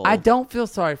people. I don't feel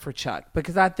sorry for Chuck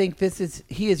because I think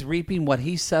he is reaping what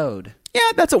he sowed.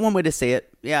 Yeah, that's one way to see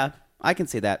it. Yeah. I can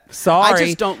see that. Sorry. I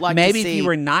just don't like maybe to see... if you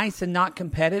were nice and not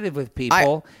competitive with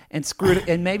people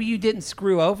and maybe you didn't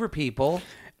screw over people.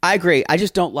 I agree. I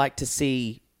just don't like to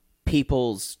see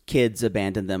people's kids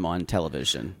abandon them on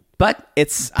television. But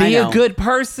be a good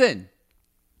person.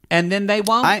 And then they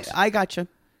won't. I got you.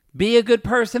 Be a good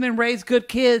person and raise good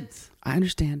kids. I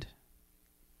understand.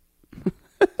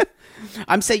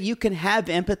 I'm saying you can have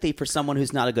empathy for someone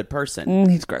who's not a good person.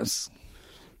 He's gross.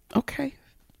 Okay.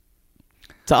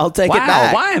 So I'll take it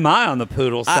back. Why am I on the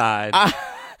poodle side?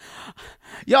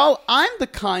 Y'all, I'm the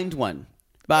kind one,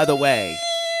 by the way.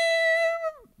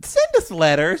 Send us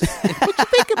letters. What you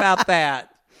think about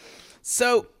that?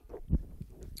 So,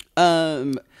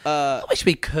 I wish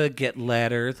we could get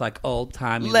letters, like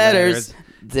old-timey letters. Just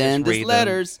Then read just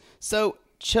letters. So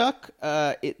Chuck,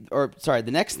 the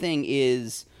next thing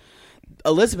is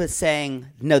Elizabeth saying,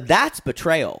 "No, that's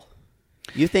betrayal."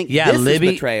 You think this Libby,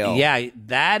 is betrayal? Yeah,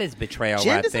 that is betrayal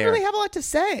Jen right doesn't there. really have a lot to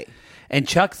say. And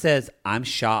Chuck says, "I'm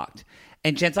shocked."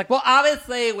 And Jen's like, "Well,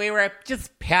 obviously we were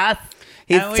just pissed.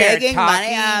 He's and we were taking money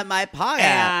talking, out of my pocket.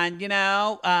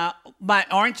 And, my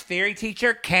Orange Theory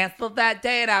teacher canceled that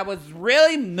day, and I was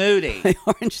really moody.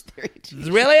 Orange Theory I was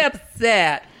really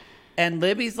upset." And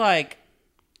Libby's like,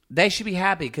 they should be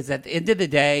happy because at the end of the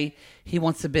day, he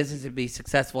wants the business to be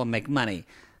successful and make money.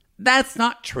 That's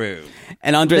not true.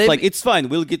 And Andre's like, "It's fine.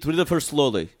 We'll get rid of her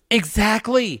slowly."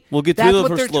 Exactly. We'll get That's rid of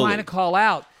what her they're slowly. trying to call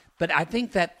out. But I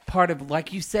think that part of,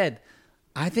 like you said,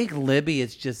 I think Libby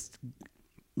is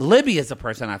a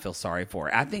person I feel sorry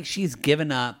for. I think she's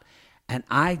given up, and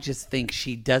I just think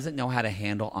she doesn't know how to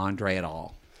handle Andre at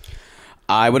all.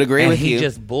 I would agree with you. And he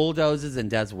just bulldozes and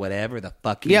does whatever the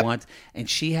fuck he wants, and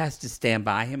she has to stand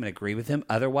by him and agree with him.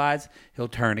 Otherwise, he'll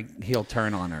turn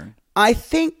on her. I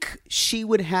think she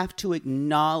would have to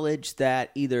acknowledge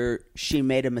that either she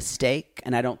made a mistake,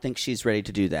 and I don't think she's ready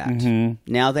to do that.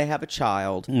 Mm-hmm. Now they have a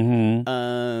child. Mm-hmm.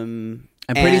 And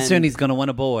pretty soon he's going to want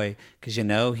a boy because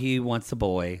he wants a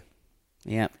boy.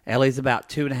 Yeah. Ellie's about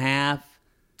 2.5.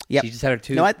 Yep. She just had her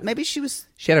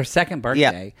She had her second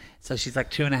birthday, so she's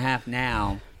like 2.5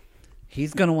 now.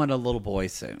 He's going to want a little boy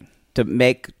soon. To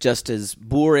make just as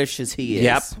boorish as he is.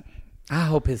 Yep. I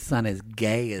hope his son is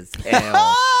gay as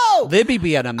hell. Libby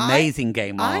be an amazing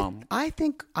gay mom. I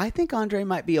think Andre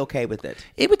might be okay with it.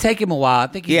 It would take him a while. I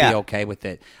think he'd be okay with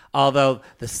it. Although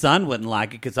the son wouldn't like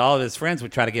it because all of his friends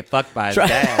would try to get fucked by his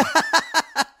dad.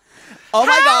 Oh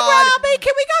my God! Robbie,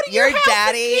 can we go to your house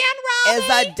daddy again, Robbie? is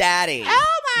a daddy.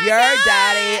 Oh my your God!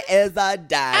 daddy is a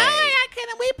daddy. Oh my God! Can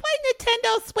we play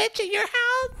Nintendo Switch at your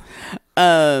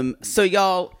house? So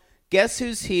y'all, guess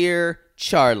who's here?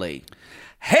 Charlie.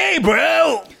 Hey,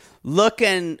 bro.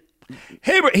 Looking.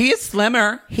 Hey, bro. He is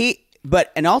slimmer.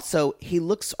 And also he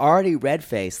looks already red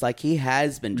faced, like he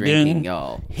has been drinking,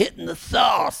 y'all. Hitting the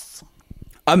sauce.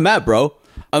 I'm mad, bro.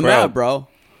 I'm mad, bro.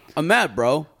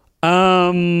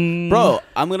 Bro,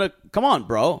 I'm gonna come on,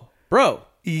 bro.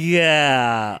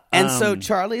 Yeah. And so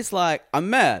Charlie's like, "I'm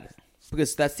mad,"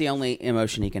 because that's the only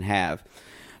emotion he can have.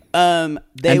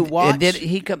 Watch. Did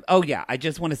he come? Oh yeah. I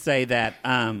just want to say that.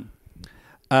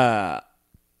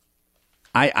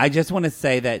 I just want to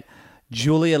say that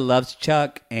Julia loves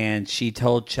Chuck, and she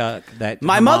told Chuck that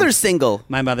my mother's single.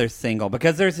 My mother's single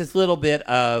because there's this little bit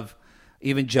of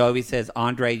even Jovi says,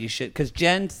 "Andre, you should," because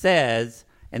Jen says.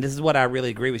 And this is what I really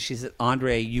agree with. She said,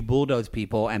 "Andre, you bulldoze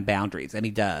people and boundaries." And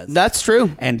he does. That's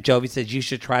true. And Jovi says, "You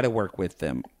should try to work with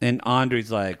them." And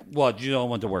Andre's like, "Well, you don't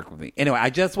want to work with me." Anyway, I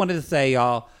just wanted to say,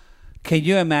 y'all, can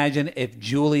you imagine if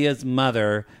Julia's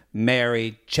mother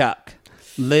married Chuck?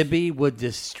 Libby would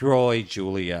destroy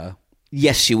Julia.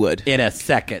 Yes, she would. In a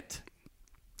second.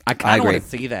 I kind of want to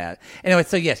see that. Anyway,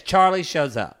 so yes, Charlie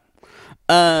shows up.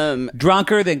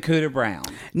 Drunker than Cooter Brown.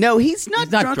 No, he's not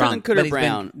drunker drunk, than Cooter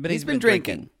Brown. But he's been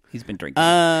drinking. He's been drinking.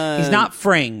 He's not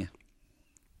Fring.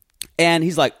 And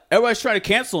he's like, "Everybody's trying to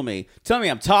cancel me. Tell me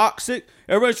I'm toxic.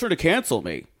 Everybody's trying to cancel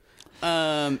me."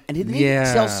 And then he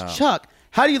tells Chuck,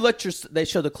 "How do you let they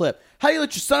show the clip. How do you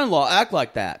let your son-in-law act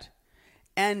like that?"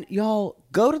 And y'all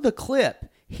go to the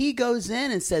clip. He goes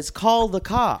in and says, "Call the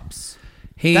cops."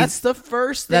 That's the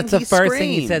first thing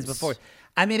thing he says before.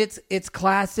 I mean, it's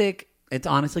classic. It's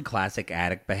honestly classic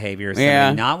addict behavior.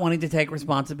 Somebody not wanting to take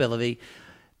responsibility.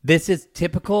 This is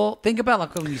typical. Think about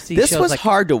like when you see this shows was like,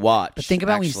 hard to watch. But think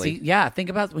about actually. think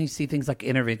about when you see things like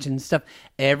intervention and stuff.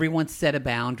 Everyone set a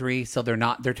boundary, so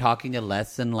they're talking to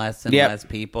less and less and less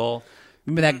people.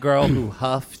 Remember that girl who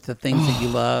huffed the things that you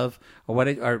love,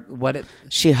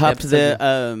 she huffed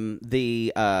the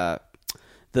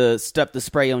stuff, the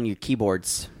spray on your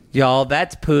keyboards. Y'all,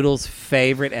 that's Poodle's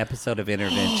favorite episode of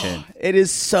Intervention. It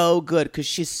is so good because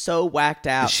she's so whacked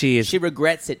out. She is. She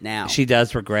regrets it now. She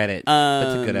does regret it.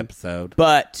 That's a good episode.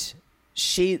 But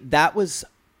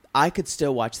I could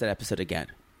still watch that episode again.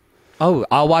 Oh,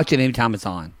 I'll watch it anytime it's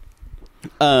on.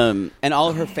 And all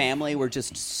of her family were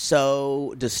just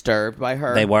so disturbed by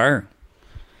her. They were.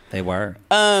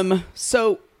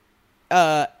 So,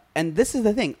 and this is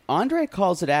the thing. Andre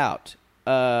calls it out.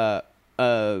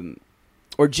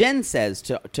 Or Jen says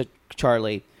to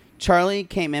Charlie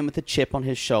came in with a chip on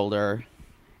his shoulder,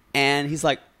 and he's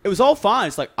like, it was all fine.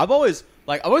 It's like, I've always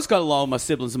got along with my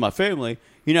siblings and my family,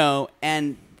 you know.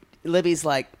 And Libby's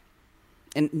like,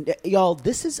 and y'all,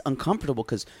 this is uncomfortable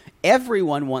because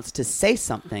everyone wants to say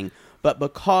something, but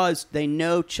because they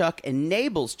know Chuck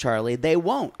enables Charlie, they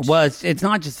won't. Well, it's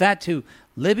not just that, too.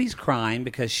 Libby's crying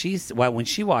because when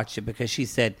she watched it, because she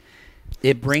said,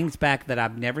 it brings back that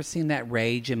I've never seen that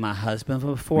rage in my husband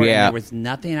before, Yeah. and there was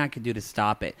nothing I could do to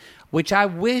stop it, which I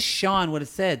wish Sean would have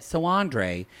said. So,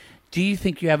 Andre, do you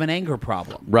think you have an anger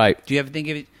problem? Right. Do you ever think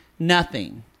of it?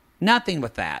 Nothing. Nothing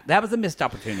with that. That was a missed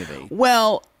opportunity.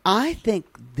 Well, I think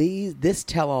this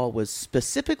tell-all was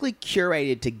specifically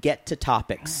curated to get to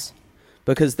topics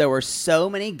because there were so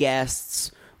many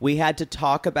guests. We had to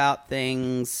talk about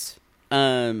things.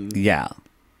 Yeah.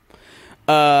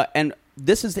 And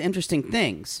this is the interesting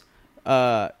things.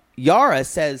 Yara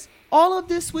says, all of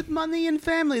this with money and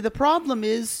family. The problem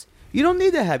is you don't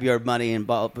need to have your family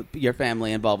involved with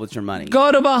your money.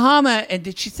 Go to Bahama, and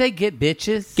did she say get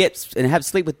bitches? And have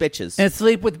sleep with bitches. And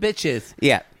sleep with bitches.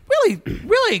 Yeah. Really,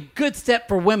 really good step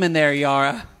for women there,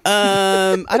 Yara.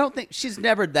 I don't think she's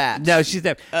never that. No, she's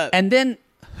never. And then,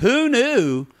 who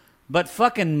knew, but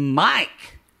fucking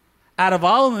Mike, out of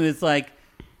all of them, is like,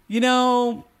 you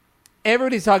know,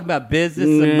 everybody's talking about business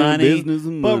and money.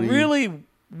 But really,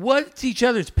 what's each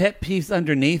other's pet peeves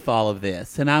underneath all of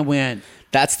this? And I went,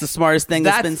 that's the smartest thing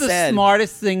that's been said. That's the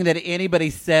smartest thing that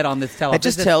anybody said on this television. It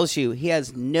just tells you he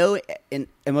has no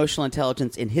emotional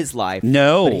intelligence in his life.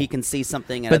 No. But he can see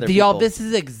something in other people. Y'all, this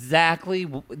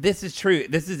is true.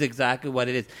 This is exactly what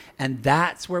it is. And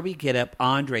that's where we get up.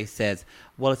 Andre says,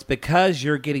 well, it's because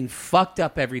you're getting fucked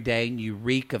up every day and you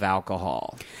reek of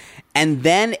alcohol. And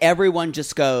then everyone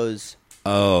just goes,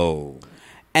 oh.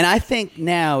 And I think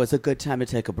now is a good time to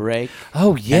take a break.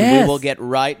 Oh, yes. And we will get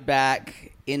right back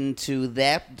into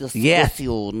that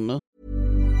discussion.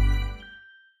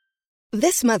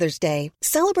 This Mother's Day,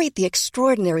 celebrate the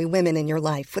extraordinary women in your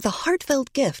life with a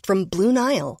heartfelt gift from Blue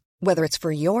Nile. Whether it's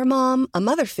for your mom, a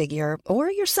mother figure, or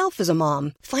yourself as a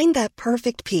mom, find that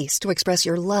perfect piece to express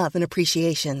your love and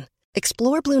appreciation.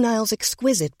 Explore Blue Nile's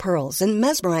exquisite pearls and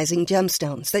mesmerizing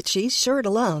gemstones that she's sure to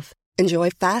love. Enjoy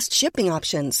fast shipping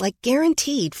options like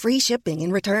guaranteed free shipping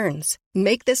and returns.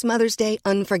 Make this Mother's Day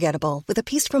unforgettable with a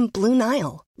piece from Blue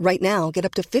Nile. Right now, get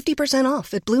up to 50%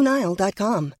 off at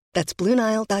BlueNile.com. That's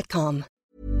BlueNile.com.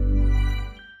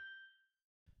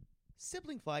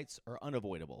 Sibling fights are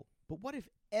unavoidable, but what if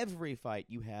every fight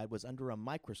you had was under a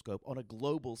microscope on a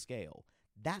global scale?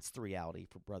 That's the reality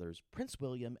for brothers Prince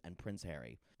William and Prince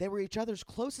Harry. They were each other's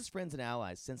closest friends and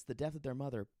allies since the death of their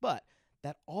mother, but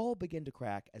that all began to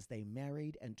crack as they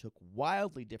married and took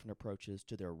wildly different approaches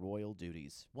to their royal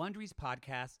duties. Wondery's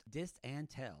podcast, Dis and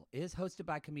Tell, is hosted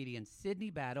by comedians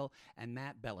Sydney Battle and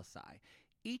Matt Belisai.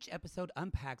 Each episode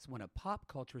unpacks one of pop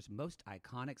culture's most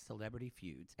iconic celebrity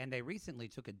feuds, and they recently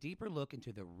took a deeper look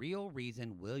into the real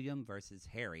reason William versus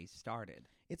Harry started.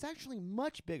 It's actually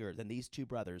much bigger than these two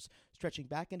brothers, stretching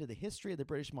back into the history of the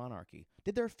British monarchy.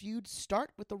 Did their feud start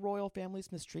with the royal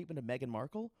family's mistreatment of Meghan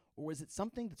Markle, or was it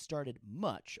something that started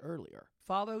much earlier?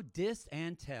 Follow Dis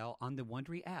and Tell on the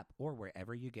Wondery app or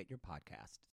wherever you get your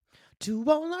podcasts. To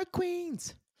all our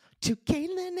queens, to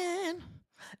Caitlin and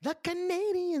the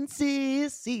Canadian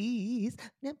sissies.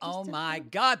 Oh my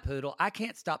God, Poodle. I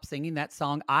can't stop singing that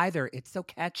song either. It's so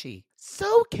catchy.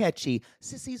 So catchy.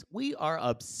 Sissies, we are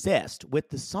obsessed with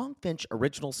the Songfinch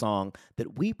original song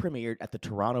that we premiered at the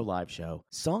Toronto Live Show.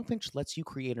 Songfinch lets you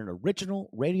create an original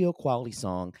radio quality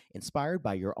song inspired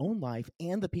by your own life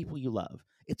and the people you love.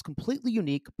 It's completely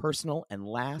unique, personal, and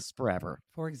lasts forever.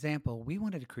 For example, we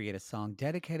wanted to create a song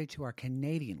dedicated to our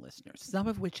Canadian listeners, some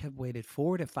of which have waited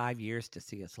 4 to 5 years to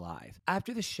see us live.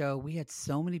 After the show, we had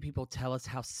so many people tell us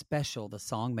how special the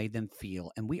song made them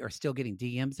feel, and we are still getting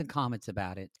DMs and comments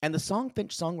about it. And the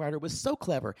Songfinch songwriter was so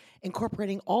clever,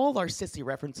 incorporating all our sissy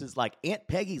references like Aunt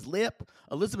Peggy's lip,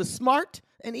 Elizabeth Smart,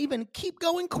 and even Keep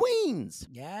Going Queens.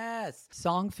 Yes.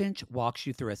 Songfinch walks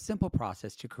you through a simple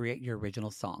process to create your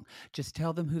original song. Just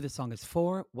tell them who the song is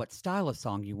for, what style of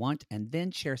song you want, and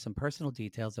then share some personal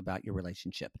details about your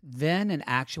relationship. Then an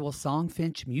actual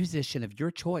Songfinch musician of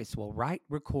your choice will write,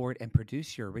 record, and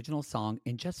produce your original song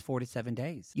in just 4 to 7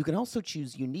 days. You can also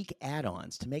choose unique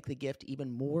add-ons to make the gift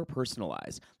even more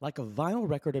personalized, like a vinyl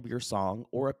record of your song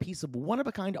or a piece of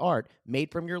one-of-a-kind art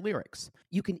made from your lyrics.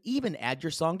 You can even add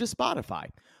your song to Spotify.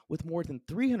 With more than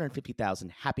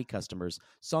 350,000 happy customers,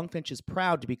 Songfinch is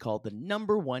proud to be called the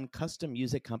 #1 custom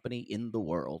music company in the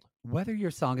world. Whether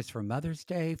your song is for Mother's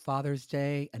Day, Father's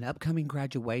Day, an upcoming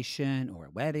graduation, or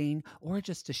a wedding, or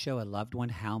just to show a loved one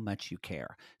how much you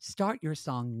care, start your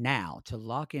song now to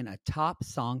lock in a top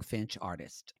Songfinch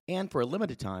artist. And for a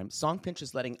limited time, Songfinch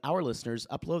is letting our listeners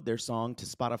upload their song to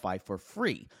Spotify for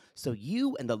free, so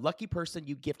you and the lucky person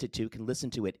you gifted to can listen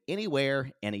to it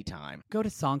anywhere, anytime. Go to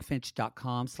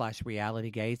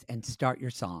songfinch.com/realitygaze and start your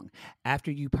song.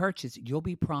 After you purchase, you'll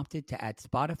be prompted to add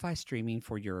Spotify streaming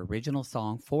for your original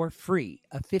song for free,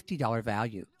 a $50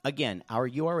 value. Again, our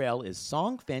URL is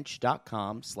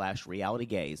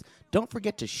songfinch.com/realitygaze. Don't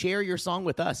forget to share your song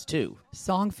with us, too.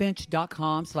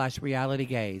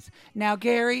 Songfinch.com/realitygaze. Now,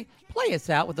 Gary, play us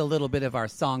out with a little bit of our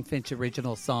Songfinch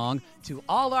original song, To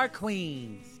All Our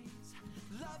Queens.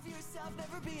 Love yourself,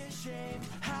 never be ashamed.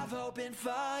 Have hope and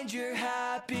find your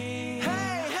happy.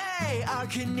 Hey, hey, our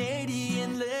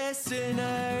Canadian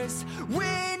listeners. We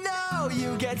know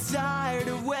you get tired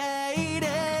of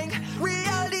waiting.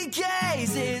 Reality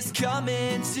Gaze is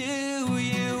coming to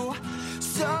you.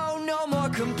 So no more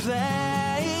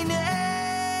complaining.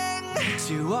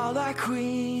 To all our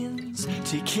queens,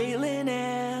 to Caitlin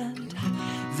and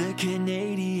the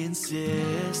Canadian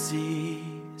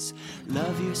sissies.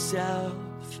 Love yourself,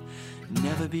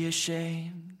 never be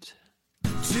ashamed.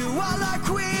 To all our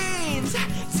queens,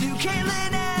 to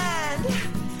Caitlin and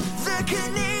the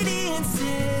Canadian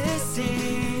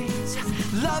sissies.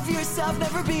 Love yourself,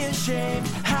 never be ashamed.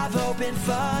 Have hope and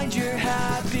find your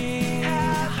happy.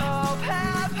 Have hope,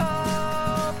 have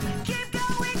hope. Keep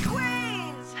going,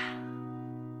 Queens.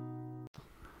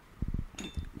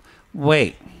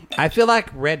 Wait, I feel like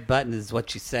red button is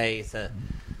what you say. It's a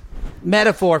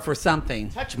metaphor for something.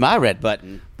 Touch my red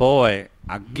button. Boy,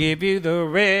 I'll give you the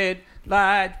red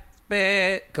light.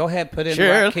 Go ahead, put in the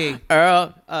Sure, right key.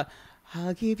 Earl.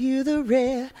 I'll give you the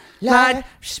red Light light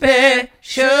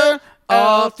special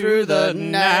all through the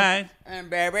night. And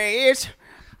babies,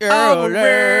 Oh,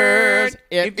 red,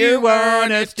 if you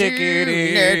wanna stick it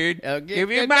in, I'll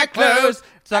give you my clothes,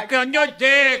 suck on your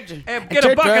dick, and get a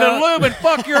Turn bucket of around. lube and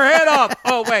fuck your head off.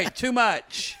 Oh, wait, too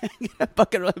much.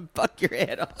 Bucket of fuck your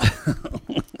head off.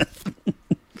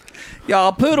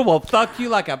 Y'all, Poodle will fuck you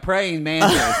like a praying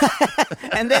mantis.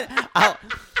 And then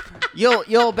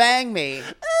you'll bang me,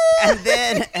 and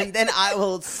then I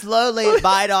will slowly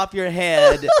bite off your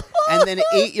head, and then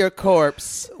eat your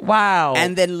corpse, Wow.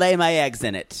 and then lay my eggs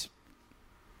in it.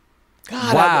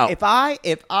 God, Wow. if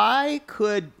I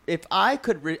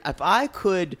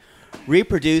could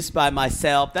reproduce by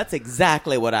myself, that's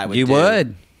exactly what I would do. You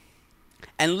would.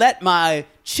 And let my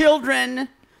children,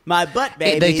 my butt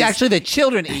babies, Actually, the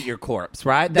children eat your corpse,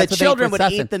 right? the what they children would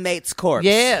process eat the mate's corpse.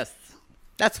 Yes.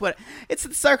 That's what it's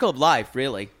the circle of life,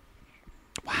 really.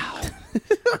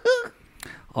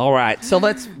 All right. So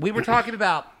we were talking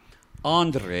about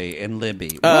Andre and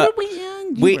Libby. What are we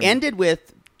in? We ended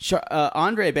with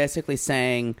Andre basically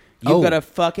saying, "You've Oh. got a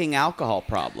fucking alcohol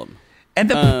problem."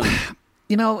 And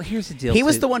here's the deal. He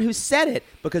was too. the one who said it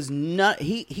because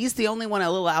he's the only one a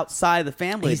little outside of the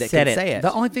family He that said can say it.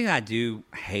 The only thing I do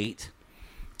hate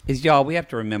is, y'all, we have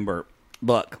to remember,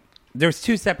 look, there's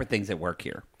two separate things at work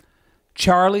here.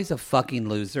 Charlie's a fucking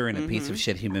loser and a piece of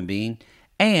shit human being,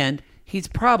 and he's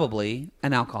probably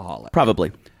an alcoholic.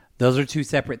 Probably. Those are two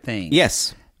separate things.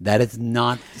 Yes. That is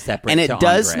not separate And it to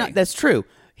does Andre. not. That's true.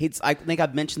 I think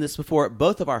I've mentioned this before.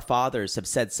 Both of our fathers have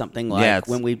said something like, Yes.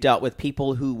 when we've dealt with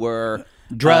people who were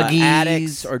Druggies,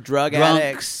 addicts or drug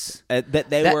drunks, addicts,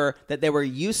 that they were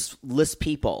useless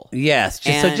people. Yes. So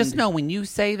And- just know when you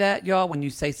say that, y'all, when you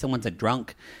say someone's a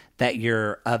drunk, that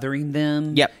you're othering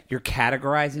them. Yep. You're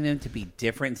categorizing them to be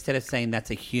different instead of saying that's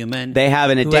a human. They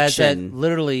have an who has a addiction.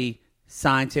 literally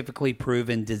scientifically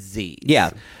proven disease.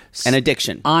 Yeah, an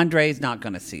addiction. Andre's not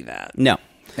going to see that. No.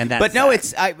 And that's but no,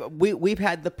 sad. we've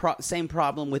had the same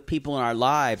problem with people in our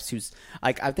lives who's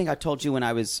like, I think I told you when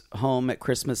I was home at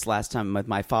Christmas last time with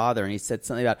my father, and he said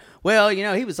something about, well,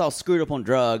 he was all screwed up on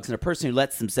drugs, and a person who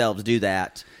lets themselves do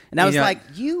that, and I was like,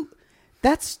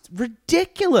 that's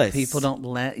ridiculous. People don't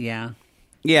let, yeah,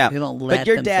 People don't let But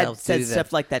your dad themselves said do stuff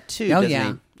that. like that too. Oh, doesn't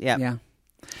yeah. he? Yeah.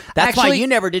 That's why Actually- you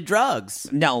never did drugs.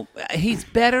 No, he's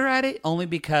better at it only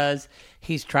because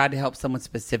he's tried to help someone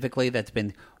specifically that's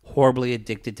been horribly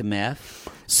addicted to meth.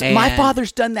 My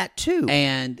father's done that too.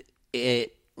 And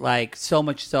it, like, so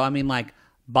much so, I mean, like,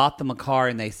 bought them a car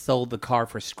and they sold the car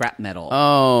for scrap metal.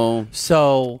 Oh,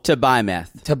 So to buy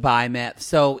meth. to buy meth.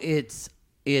 So it's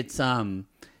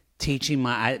teaching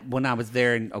when I was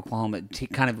there in Oklahoma,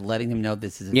 kind of letting him know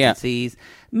this is a disease.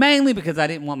 Mainly because I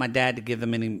didn't want my dad to give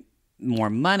them any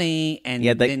more money, and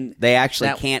they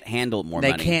actually can't handle more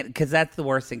money. They can't, because that's the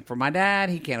worst thing for my dad.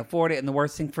 He can't afford it, and the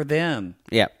worst thing for them.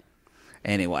 Yeah.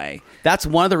 Anyway, that's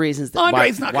one of the reasons that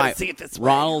Andre's not why going to see it this way.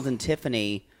 Ronald and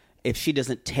Tiffany, if she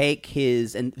doesn't take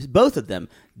his, and both of them,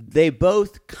 they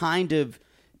both kind of,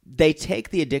 they take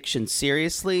the addiction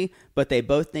seriously, but they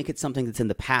both think it's something that's in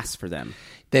the past for them.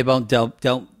 They both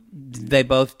don't. They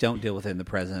both don't deal with it in the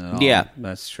present at all. Yeah,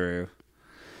 that's true.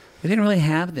 We didn't really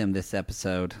have them this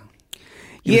episode.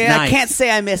 Yeah, nice. I can't say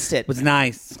I missed it. It was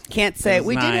nice. Can't say it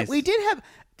was nice. We did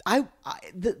have.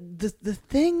 The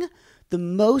thing, the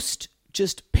most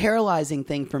just paralyzing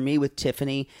thing for me with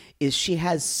Tiffany is she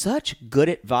has such good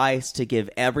advice to give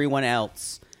everyone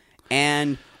else,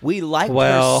 and we liked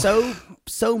her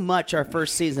so much our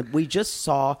first season. We just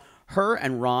saw her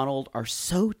and Ronald are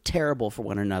so terrible for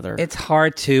one another. It's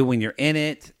hard too when you're in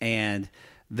it, and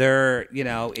they're,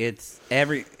 it's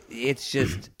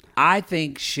just. I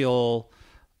think she'll.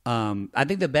 I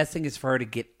think the best thing is for her to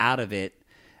get out of it,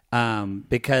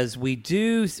 because we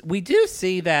do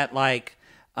see that, like,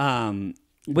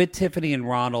 with Tiffany and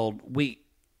Ronald,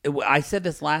 I said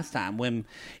this last time when,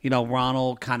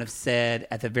 Ronald kind of said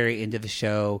at the very end of the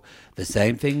show, the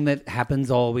same thing that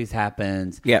always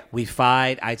happens. Yeah. We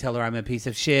fight. I tell her I'm a piece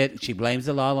of shit. She blames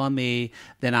it all on me.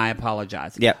 Then I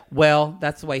apologize. Yeah. Well,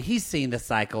 that's the way he's seen the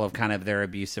cycle of kind of their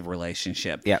abusive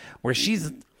relationship. Yeah. Where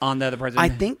she's on the other person. I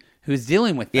think who's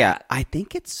dealing with that. Yeah, I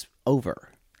think it's over.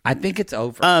 I think it's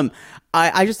over.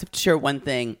 I just have to share one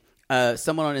thing.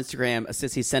 Someone on Instagram, a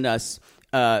sissy, sent us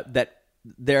that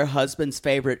their husband's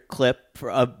favorite clip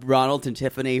of Ronald and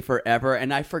Tiffany forever,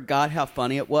 and I forgot how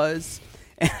funny it was.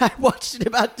 And I watched it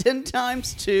about 10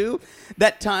 times too.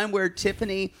 That time where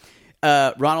Tiffany,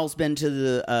 Ronald's been to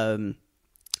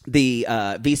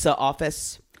the visa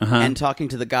office. And talking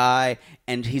to the guy,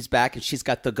 and he's back, and she's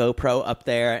got the GoPro up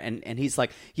there, and he's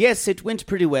like, "Yes, it went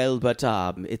pretty well, but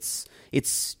it's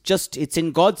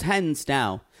in God's hands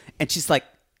now." And she's like,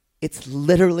 "It's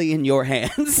literally in your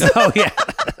hands." Oh yeah.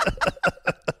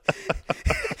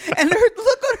 And her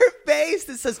look on her face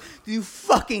that says, "You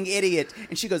fucking idiot,"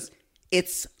 and she goes,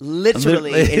 "It's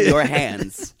literally in your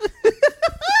hands."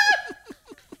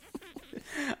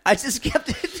 I just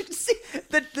kept see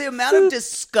the amount of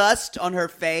disgust on her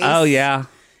face. Oh yeah.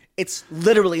 It's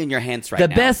literally in your hands right now.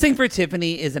 The best thing for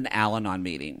Tiffany is an Al-Anon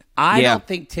meeting. I don't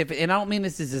think Tiffany, and I don't mean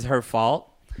this is her fault,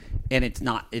 and it's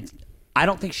not. I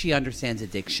don't think she understands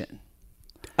addiction,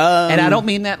 and I don't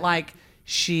mean that like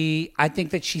I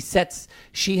think that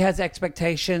she has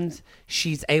expectations.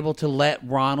 She's able to let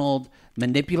Ronald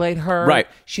manipulate her. Right.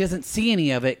 She doesn't see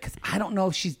any of it because I don't know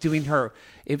if she's doing her.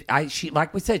 She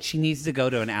like we said, she needs to go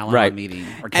to an Al-Anon meeting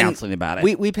or counseling about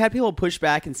it. We've had people push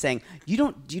back and saying,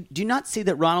 do you not see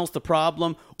that Ronald's the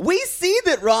problem? We see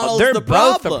that Ronald's the problem.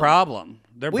 They're both the problem.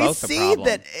 They're we both the see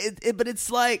problem. that, but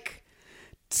it's like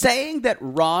saying that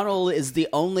Ronald is the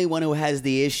only one who has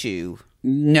the issue.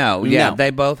 No, yeah, No. they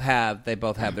both have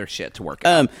their shit to work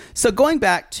out. So going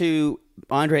back to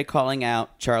Andre calling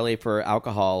out Charlie for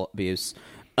alcohol abuse,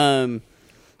 Jen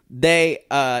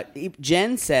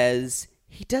says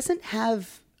he doesn't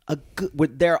have a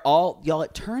good. They're all y'all.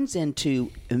 It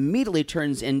immediately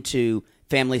turns into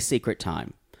family secret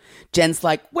time. Jen's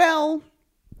like, well,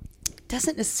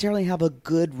 doesn't necessarily have a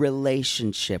good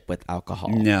relationship with alcohol.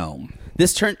 No,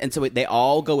 and so they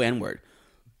all go inward.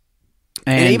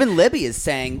 And even Libby is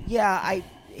saying, yeah,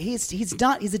 he's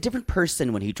a different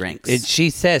person when he drinks.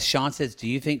 Sean says, do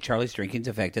you think Charlie's drinking's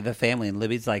affected the family? And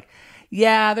Libby's like,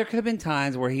 yeah, there could have been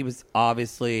times where he was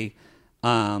obviously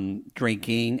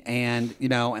drinking, and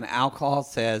and alcohol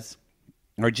says,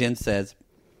 or Jen says,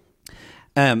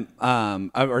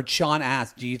 or Sean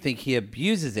asked, do you think he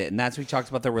abuses it? And that's when he talks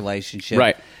about the relationship.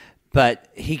 Right. But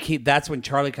that's when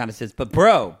Charlie kind of says, but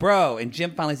bro, and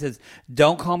Jim finally says,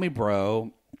 don't call me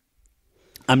bro.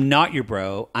 I'm not your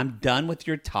bro. I'm done with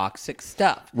your toxic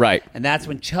stuff. Right. And that's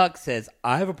when Chuck says,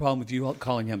 I have a problem with you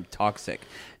calling him toxic.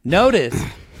 Notice,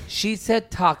 she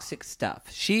said toxic stuff.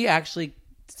 She actually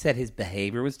said his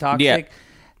behavior was toxic.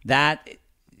 Yeah.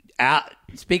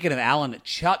 Speaking of Alan,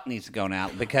 Chuck needs to go now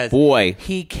because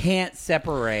he can't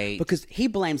separate. Because he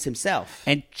blames himself.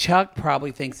 And Chuck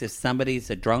probably thinks if somebody's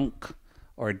a drunk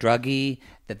or a druggie,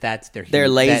 that's their They're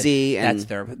lazy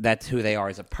that's who they are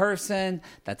as a person.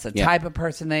 That's the Yeah. type of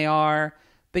person they are.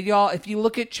 But y'all, if you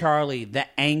look at Charlie, the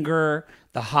anger,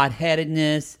 the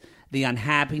hot-headedness, the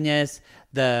unhappiness,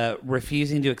 the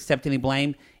refusing to accept any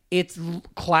blame, it's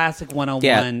classic 101.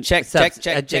 Yeah, check.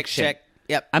 addiction.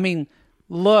 Yep. I mean,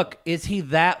 look, is he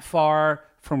that far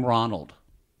from Ronald?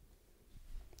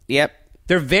 Yep.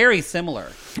 They're very similar.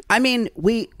 I mean,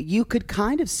 you could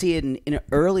kind of see it in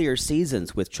earlier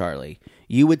seasons with Charlie.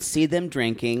 You would see them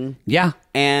drinking. Yeah.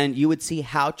 And you would see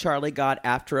how Charlie got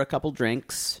after a couple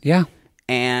drinks. Yeah.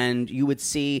 And you would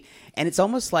see, and it's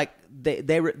almost like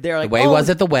they're like, The way he was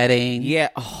at the wedding. Yeah.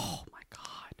 Oh my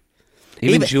God.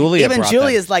 Even Julia Even brought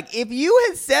Julia's that. like, if you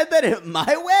had said that at my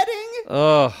wedding.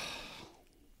 Ugh.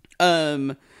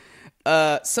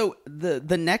 So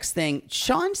the next thing,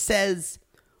 Sean says,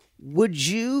 would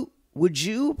you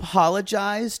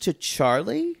apologize to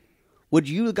Charlie? Would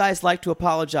you guys like to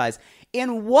apologize?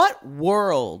 In what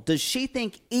world does she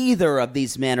think either of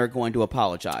these men are going to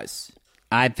apologize?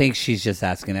 I think she's just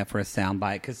asking it for a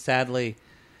soundbite because sadly,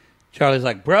 Charlie's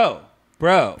like, bro,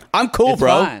 I'm cool, it's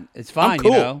bro. Fine. It's fine, I'm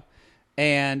cool. you know.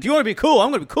 And If you want to be cool, I'm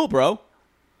going to be cool, bro.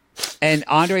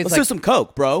 Andre's Let's like, do some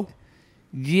coke, bro.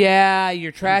 yeah,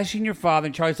 you're trashing your father.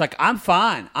 And Charlie's like, I'm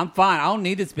fine. I don't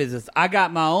need this business. I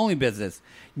got my only business.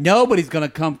 Nobody's gonna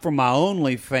come from my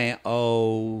only fan.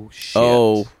 Oh shit.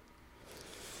 Oh.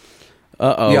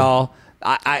 Uh-oh. Y'all.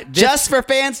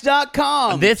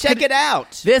 JustForFans.com. Check it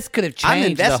out. This could have I'm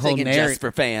changed the whole investing in narrative. Just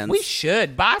for Fans. We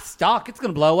should buy stock. It's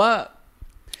going to blow up.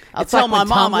 I'll It's tell like my when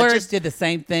mom I Tumblr just did the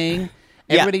same thing.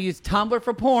 Yeah. Everybody used Tumblr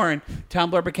for porn.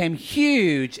 Tumblr became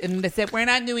huge, and they said we're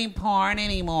not doing porn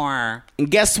anymore. And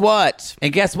guess what?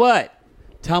 And guess what?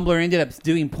 Tumblr ended up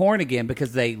doing porn again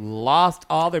because they lost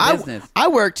all their business. I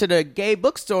worked at a gay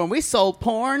bookstore and we sold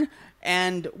porn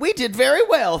and we did very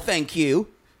well, thank you.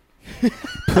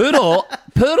 Poodle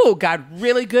got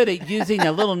really good at using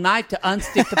a little knife to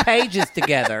unstick the pages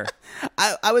together.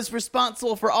 I was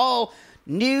responsible for all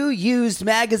new used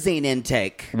magazine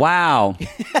intake. Wow.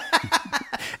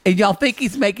 And y'all think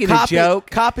he's making a joke?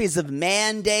 Copies of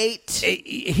Mandate,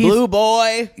 He's- Blue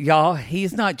Boy. Y'all,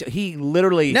 he's not. He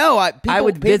literally. No, I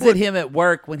would people visit him at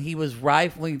work when he was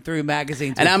rifling through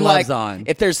magazines And with I'm gloves like, on.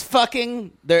 if there's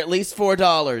fucking, they're at least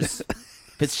 $4.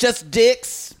 If it's just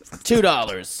dicks,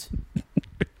 $2.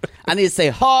 I need to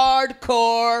say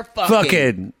hardcore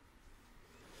fucking.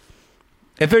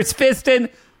 If there's fisting,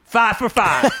 5 for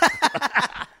 5.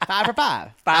 5 for 5.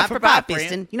 5 for 5, fisting.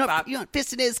 friend. You know Five. what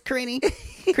fisting is, Creanie?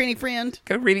 Creanie friend.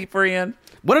 Good reading friend.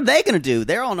 What are they going to do?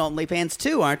 They're on OnlyFans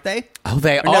too, aren't they? Oh,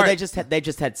 they Or are. no, they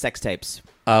just had sex tapes.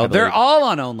 Oh, I they're believe. all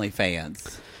on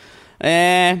OnlyFans.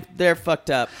 They're fucked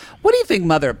up. What do you think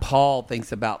Mother Paul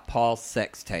thinks about Paul's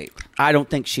sex tape? I don't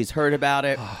think she's heard about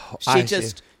it. I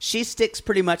She sticks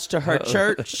pretty much to her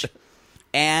church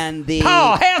and the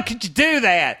Paul, how could you do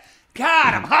that?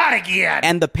 God, I'm hot again.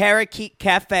 and the Parakeet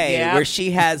Cafe Yeah. where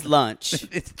she has lunch.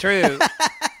 It's true.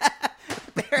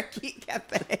 Parakeet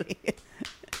Cafe.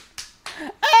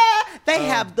 They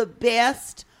have the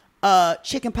best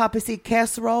chicken poppy seed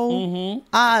casserole. Mm-hmm.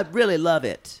 I really love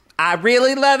it. I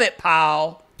really love it,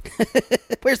 Paul.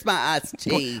 Where's my iced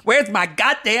tea? Where's my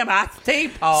goddamn iced tea,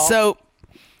 Paul? So,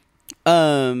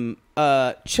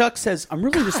 Chuck says, I'm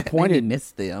really disappointed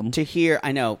miss them. to hear.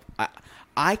 I know.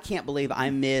 I can't believe I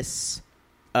miss.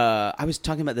 I was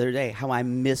talking about the other day how I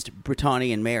missed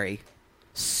Brittany and Mary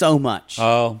so much.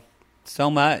 Oh, so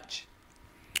much.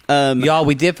 Y'all,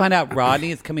 we did find out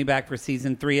Rodney is coming back for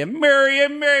season 3 of Mary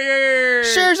and Mary.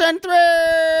 Season 3.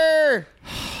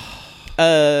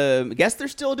 Guess they're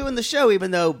still doing the show,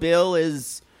 even though Bill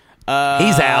is.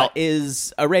 He's out.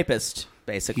 Is a rapist,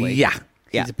 basically. Yeah.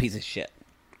 Yeah. He's a piece of shit.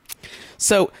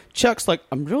 So Chuck's like,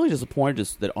 I'm really disappointed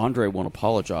that Andre won't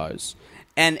apologize.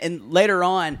 And later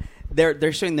on,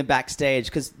 they're showing them backstage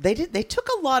because they took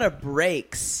a lot of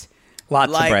breaks.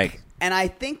 Lots of break. And I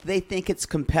think they think it's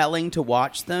compelling to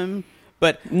watch them.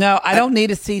 But No, I don't need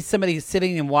to see somebody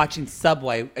sitting and watching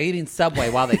Subway, eating Subway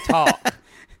while they talk.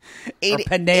 eating,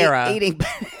 Panera. Eating.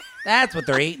 That's what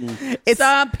they're eating. It's-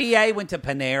 Some PA went to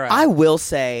Panera. I will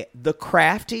say the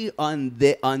crafty on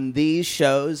these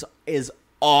shows is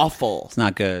awful. It's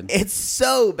not good. It's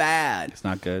so bad. It's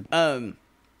not good.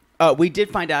 We did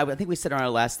find out. I think we said on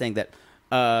our last thing that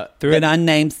Through an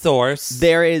unnamed source.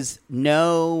 there is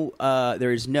no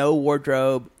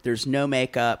wardrobe. There's no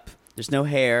makeup. There's no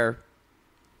hair.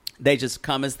 They just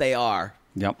come as they are.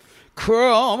 Yep.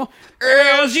 Come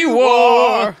As you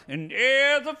are, and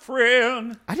as a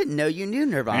friend, I didn't know you knew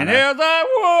Nirvana. and as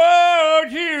I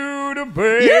want you to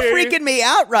be. You're freaking me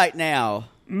out right now.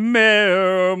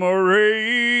 memory.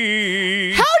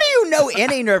 How do you know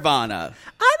any Nirvana?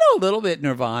 I know a little bit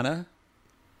Nirvana.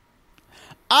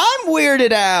 I'm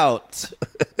weirded out.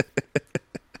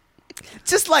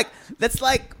 Just like that's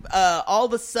like all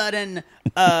of a sudden, it's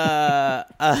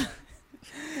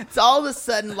all of a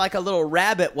sudden like a little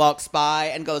rabbit walks by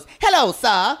and goes, "Hello,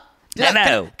 sir.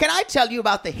 Hello. Can I tell you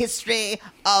about the history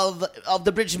of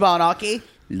the British monarchy?"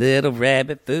 Little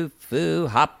rabbit foo-foo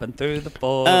hopping through the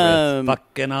forest,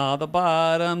 fucking all the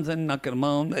bottoms and knocking them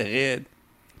on the head.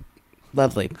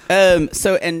 Lovely.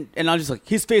 So and I'm just like,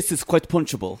 his face is quite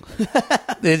punchable.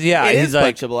 Yeah, It he's is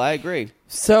like, punchable. I agree.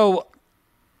 So,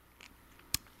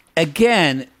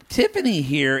 again, Tiffany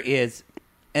here is,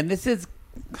 and this is,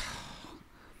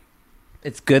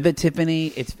 it's good that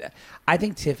Tiffany, I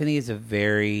think Tiffany is a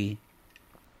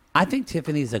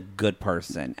good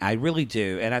person. I really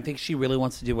do. And I think she really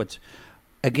wants to do what's,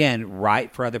 again,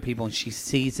 right for other people, and she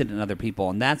sees it in other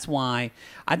people. And that's why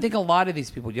I think a lot of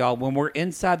these people, y'all, when we're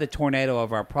inside the tornado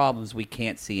of our problems, we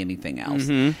can't see anything else.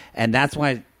 Mm-hmm. And that's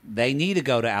why they need to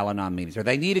go to Al-Anon meetings, or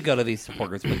they need to go to these support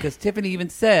groups, because Tiffany even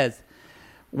says,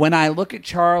 when I look at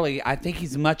Charlie, I think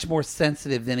he's much more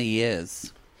sensitive than he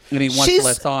is. And he wants to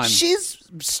let on. She's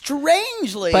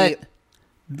strangely... But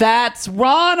that's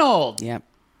Ronald. Yeah.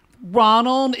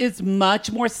 Ronald is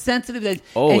much more sensitive than...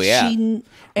 Oh, and yeah. and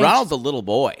Ronald's a little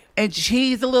boy. And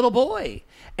she's a little boy.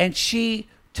 And she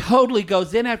totally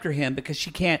goes in after him because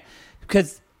she can't...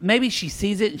 Because maybe she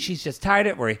sees it and she's just tired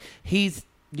of it, where he's,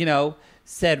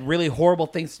 said really horrible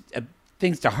things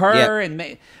to her.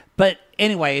 Yeah. But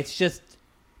anyway, it's just...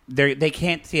 They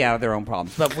can't see out of their own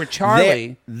problems. But for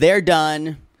Charlie... They're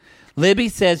done. Libby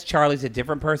says Charlie's a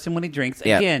different person when he drinks.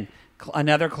 Yep. Again,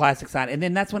 another classic sign. And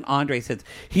then that's when Andre says,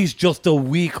 he's just a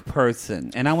weak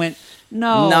person. And I went,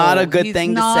 no. Not a good he's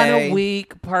thing to not say. a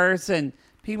weak person.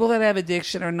 People that have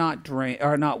addiction are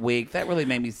not weak. That really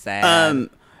made me sad.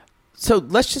 So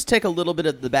let's just take a little bit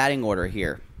of the batting order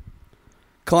here.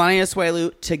 Kalani and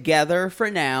Asuelu together for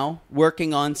now,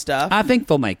 working on stuff. I think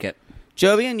they'll make it.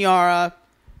 Jovi and Yara,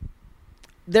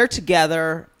 they're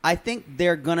together. I think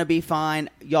they're gonna be fine,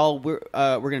 y'all. We're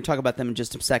gonna talk about them in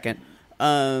just a second.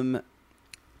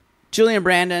 Julie and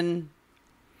Brandon,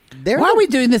 Why are we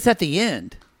doing this at the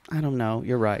end? I don't know.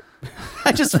 You're right.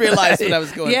 I just realized what I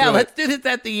was going. Yeah, through let's do this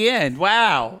at the end.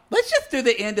 Wow, let's just do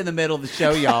the end in the middle of the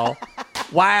show, y'all.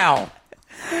 Wow,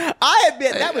 I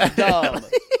admit that was dumb.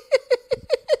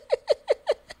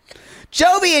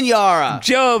 Jovi and Yara.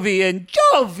 Jovi,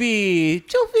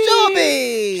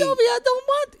 I don't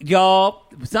want... Y'all,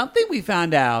 something we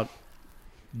found out.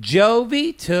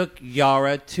 Jovi took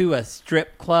Yara to a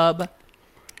strip club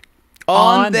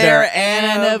on their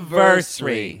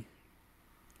anniversary.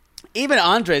 Even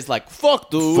Andre's like, fuck,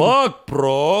 dude. Fuck,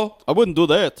 bro. I wouldn't do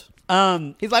that.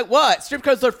 He's like, what? Strip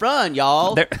clubs are fun,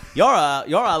 y'all.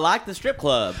 Yara like the strip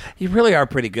club. You really are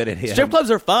pretty good at him. Strip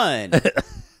clubs are fun.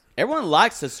 Everyone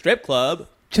likes a strip club.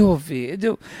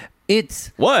 Jovi,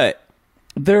 it's... What?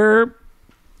 They're...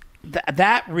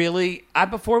 That really... I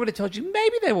before would have told you,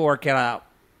 maybe they will work it out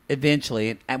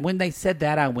eventually. And when they said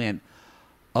that, I went,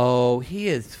 oh, he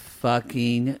is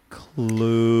fucking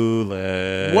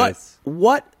clueless.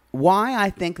 Why I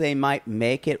think they might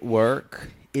make it work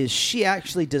is she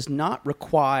actually does not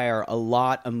require a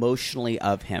lot emotionally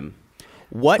of him.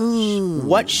 What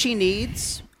she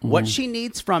needs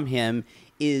from him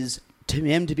is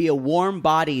him to be a warm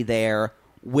body there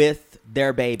with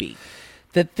their baby.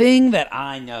 The thing that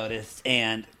I noticed,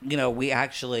 and, we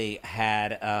actually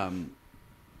had,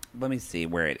 let me see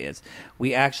where it is.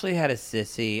 We actually had a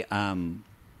sissy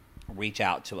reach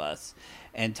out to us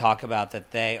and talk about that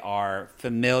they are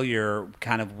familiar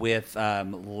kind of with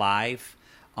life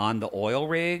on the oil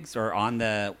rigs or on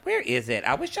the, where is it?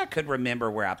 I wish I could remember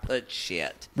where I put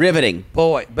shit. Riveting.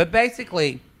 Boy, but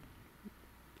basically,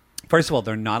 first of all,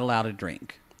 they're not allowed to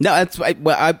drink. No, that's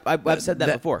I've said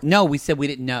that before. No, we said we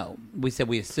didn't know. We said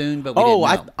we assumed, but we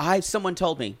didn't know. Someone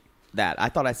told me that. I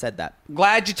thought I said that.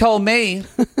 Glad you told me.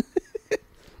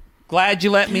 Glad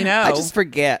you let me know. I just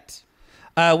forget.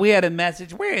 We had a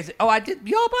message. Where is it? Oh, I did.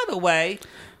 Y'all, by the way,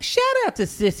 shout out to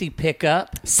Sissy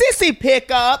Pickup. Sissy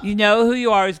Pickup. You know who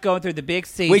you are. Is going through the big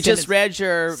C. We just read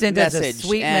your send message. Us a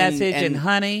sweet message and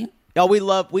honey. Oh, we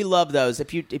love those.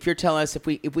 If you're telling us if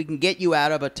we can get you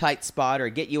out of a tight spot or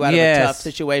get you out of a tough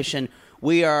situation,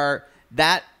 we are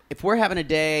that. If we're having a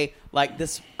day like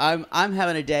this, I'm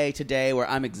having a day today where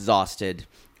I'm exhausted.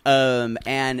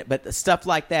 But the stuff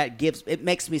like that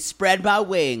makes me spread my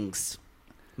wings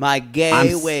My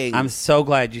gay wings. I'm so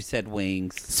glad you said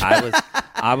wings.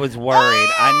 I was worried.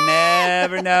 I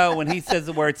never know when he says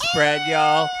the word spread,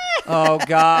 y'all. Oh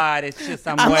God, it's just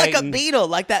I'm waiting. Like a beetle,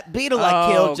 like that beetle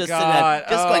I killed just God. in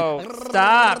just going.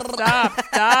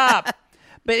 Stop.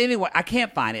 But anyway, I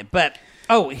can't find it. But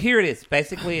here it is.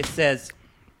 Basically, it says.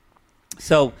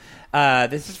 So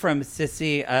this is from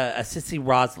Sissy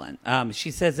Roslin.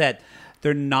 She says that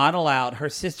they're not allowed. Her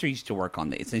sister used to work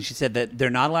on these, and she said that they're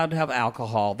not allowed to have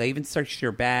alcohol. They even search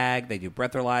your bag. They do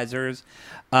breathalyzers.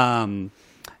 And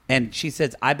she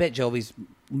says, I bet Jovi's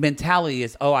mentality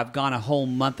is, I've gone a whole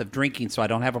month of drinking, so I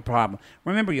don't have a problem.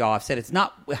 Remember, y'all, I've said it's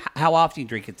not how often you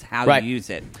drink, it's how you use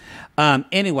it.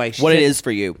 Anyway, what it is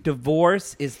for you.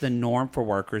 Divorce is the norm for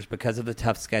workers because of the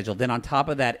tough schedule. Then on top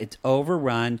of that, it's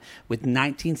overrun with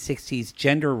 1960s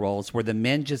gender roles where the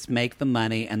men just make the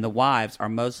money and the wives are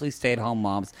mostly stay-at-home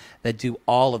moms that do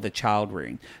all of the child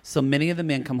rearing. So many of the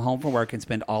men come home from work and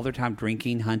spend all their time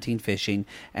drinking, hunting, fishing,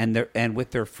 and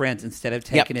with their friends instead of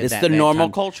taking it. It's the normal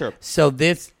culture. So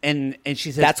this and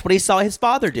she said that's what he saw his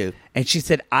father do. And she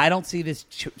said, I don't see this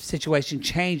situation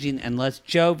changing unless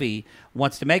Jovi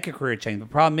wants to make a career change. The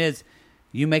problem is,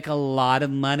 you make a lot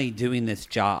of money doing this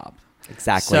job.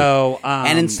 Exactly. So,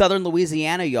 and in southern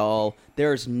Louisiana, y'all,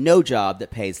 there's no job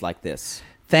that pays like this.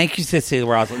 Thank you, Cecilia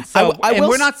Roslin. So,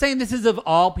 we're not saying this is of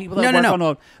all people that work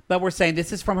on, but we're saying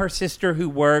this is from her sister who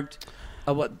worked.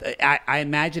 I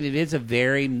imagine it is a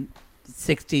very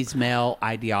 60s male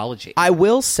ideology. I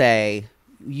will say,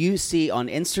 you see on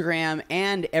Instagram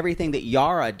and everything that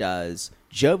Yara does,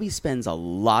 Jovi spends a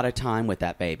lot of time with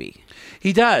that baby.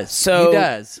 He does. He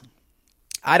does.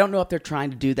 I don't know if they're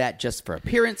trying to do that just for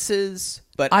appearances,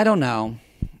 but I don't know.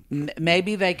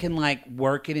 Maybe they can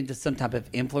work it into some type of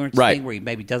influence thing where he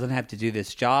maybe doesn't have to do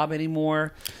this job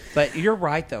anymore. But you're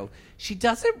right, though. She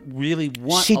doesn't really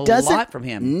want a lot from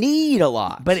him. Need a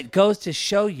lot. But it goes to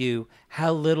show you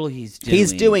how little he's doing.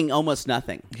 He's doing almost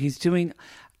nothing. He's doing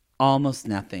almost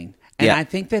nothing. And I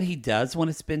think that he does want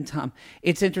to spend time.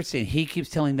 It's interesting. He keeps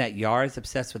telling that Yara is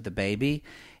obsessed with the baby.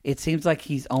 It seems like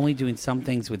he's only doing some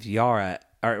things with Yara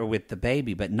or with the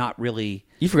baby, but not really.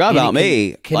 You forgot about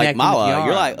me. Like Mala.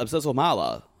 You're obsessed with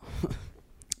Mala.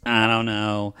 I don't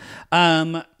know.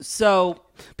 So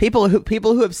people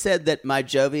who have said that my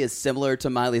Jovi is similar to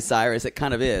Miley Cyrus, it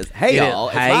kind of is. Hey y'all,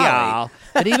 it's Miley. Y'all.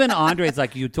 But even Andre's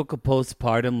like, you took a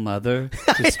postpartum mother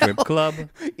to strip club.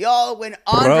 Y'all, when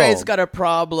Andre's got a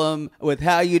problem with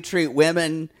how you treat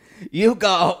women, you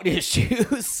got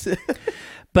issues.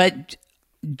 But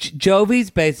Jovi's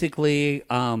basically,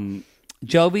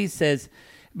 Jovi says.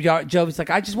 Jovi's like,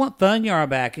 I just want Fun Yara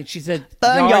back. And she said,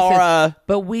 Yara says,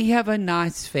 but we have a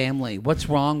nice family. What's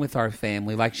wrong with our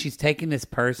family? Like, she's taking this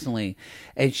personally.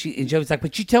 And Jovi's like,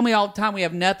 but you tell me all the time we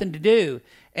have nothing to do.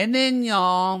 And then,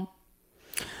 y'all,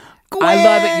 Gwen. I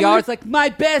love it. Yara's like, my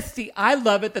bestie. I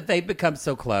love it that they've become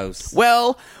so close.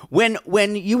 Well,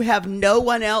 when you have no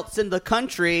one else in the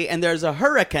country and there's a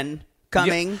hurricane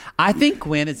coming. I think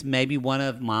Gwen is maybe one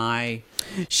of my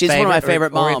She's one of my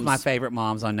favorite moms. Or my favorite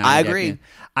moms on 9 I agree.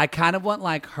 I kind of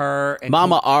want her and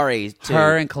Mama Ari too.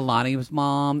 Her and Kalani's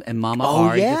mom and Mama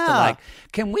Ari just to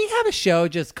can we have a show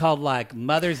just called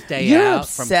Mother's Day You're Out?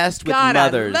 Obsessed with God,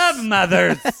 mothers. I love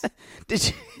mothers. Did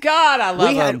you? God, I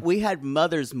love them. We had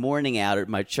Mother's Morning Out at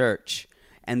my church.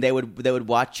 And they would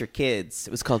watch your kids.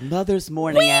 It was called Mother's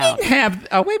Morning Out. We didn't have.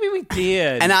 Oh, maybe we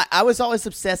did. And I was always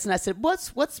obsessed. And I said,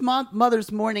 "What's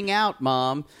Mother's Morning Out,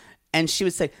 Mom?" And she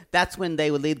would say, "That's when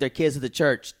they would leave their kids at the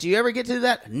church." Do you ever get to do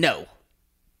that? No.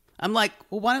 I'm like,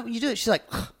 well, why don't you do it? She's like,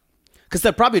 because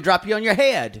they'll probably drop you on your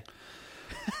head.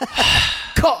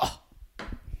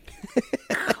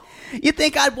 You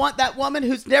think I'd want that woman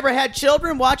who's never had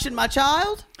children watching my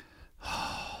child?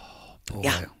 Oh, boy.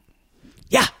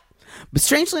 Yeah. But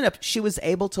strangely enough, she was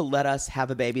able to let us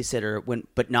have a babysitter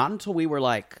but not until we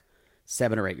were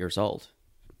 7 or 8 years old.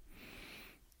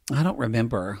 I don't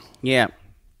remember. Yeah.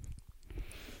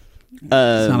 It's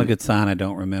not a good sign. I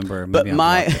don't remember. Maybe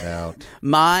but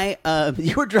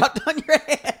you were dropped on your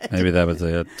head. Maybe that was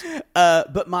it.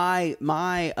 But my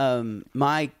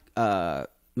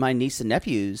niece and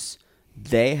nephews,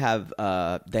 they have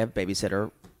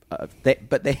babysitter.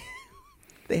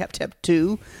 They have to have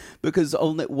 2 because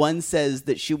only one says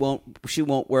that she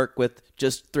won't work with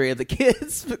just 3 of the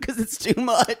kids because it's too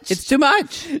much. It's too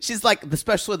much. She's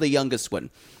especially the youngest one.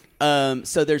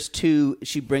 So there's 2.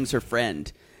 She brings her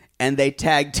friend, and they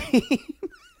tag team.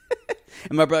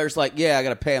 And my brother's like, "Yeah, I got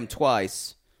to pay him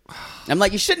twice." I'm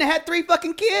like, "You shouldn't have had 3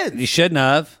 fucking kids. You shouldn't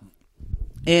have."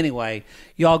 Anyway,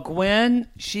 y'all, Gwen,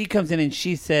 she comes in and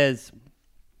she says,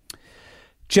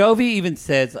 Jovi even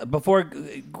says before,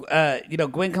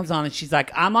 Gwen comes on and she's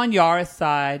like, "I'm on Yara's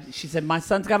side." She said, "My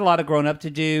son's got a lot of growing up to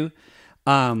do."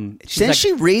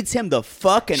 She reads him the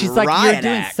fucking She's like, riot "You're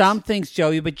doing act. some things,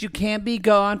 Joey, but you can't be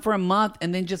gone for a month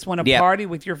and then just want to party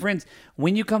with your friends.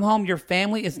 When you come home, your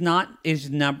family is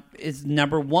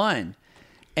number one."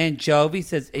 And Jovi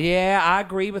says, "Yeah, I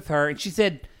agree with her." And she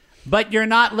said, "But you're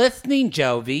not listening,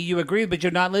 Jovi. You agree, but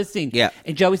you're not listening." Yeah.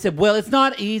 And Joey said, "Well, it's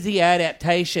not easy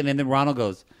adaptation." And then Ronald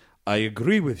goes, "I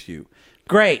agree with you."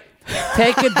 Great.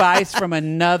 Take advice from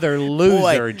another loser,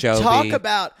 Boy, Jovi.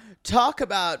 Talk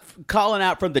about calling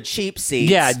out from the cheap seats.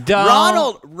 Yeah,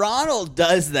 don't. Ronald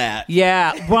does that.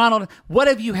 Yeah, Ronald, what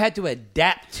have you had to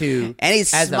adapt to? And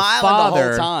he's as smiling a father the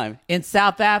whole time. In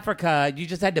South Africa, you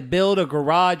just had to build a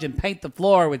garage and paint the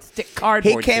floor with stick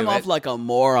cardboard. He came to off it. like a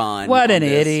moron. What on an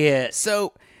this. idiot.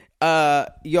 So,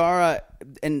 Yara,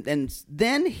 and then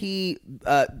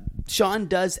Sean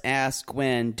does ask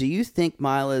Gwen, "Do you think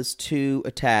Mila's too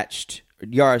attached?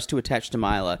 Yara's too attached to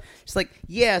Mila?" She's like,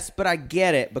 "Yes, but I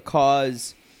get it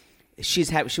because she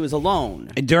was alone."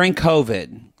 During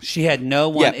COVID, she had no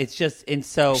one. Yeah. It's just, and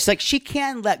so She's like, she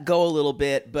can let go a little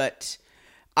bit, but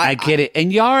I get it.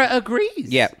 And Yara agrees.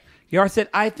 Yeah. Yara said,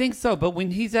 "I think so, but when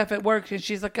he's at work," and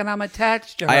she's like, "And I'm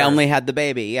attached to her." I only had the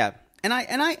baby, yeah, and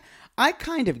I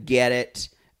kind of get it.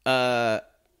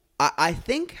 I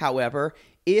think, however,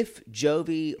 if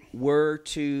Jovi were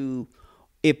to,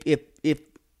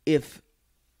 if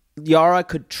Yara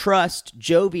could trust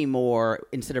Jovi more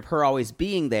instead of her always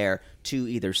being there to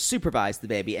either supervise the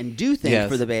baby and do things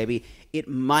for the baby, it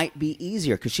might be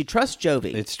easier because she trusts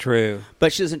Jovi. It's true.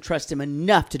 But she doesn't trust him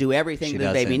enough to do everything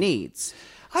the baby doesn't. needs.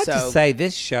 I have to say,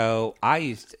 this show,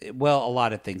 a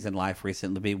lot of things in life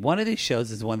recently. One of these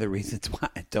shows is one of the reasons why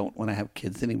I don't want to have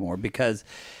kids anymore, because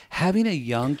having a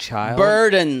young child...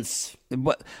 Burdens.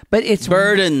 But it's...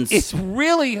 Burdens. It's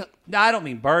really... I don't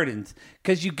mean burdens,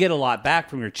 because you get a lot back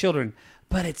from your children,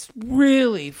 but it's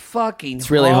really fucking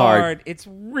It's really hard. It's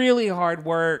really hard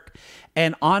work.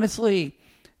 And honestly,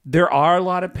 there are a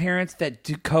lot of parents that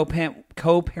do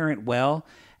co-parent well,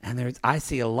 and I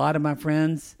see a lot of my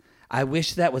friends... I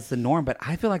wish that was the norm, but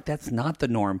I feel like that's not the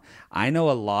norm. I know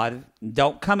a lot of...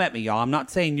 Don't come at me, y'all. I'm not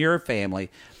saying your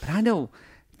family, but I know...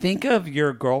 Think of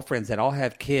your girlfriends that all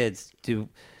have kids. Do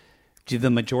the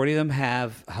majority of them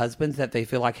have husbands that they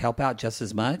feel like help out just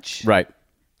as much? Right.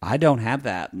 I don't have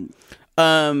that.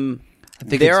 I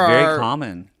think it's very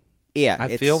common. Yeah.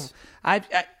 I feel...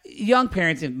 young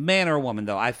parents, man or woman,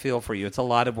 though, I feel for you. It's a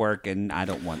lot of work, and I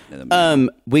don't want them.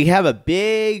 We have a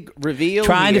big reveal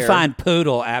Trying here. to find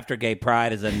Poodle after Gay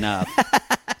Pride is enough.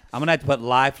 I'm going to have to put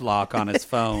LifeLock on his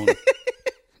phone.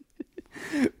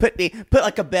 Put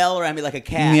like a bell around me like a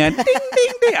cat. Yeah, ding,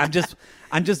 ding, ding.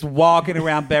 I'm just walking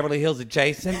around Beverly Hills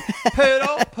adjacent.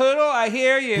 Poodle, I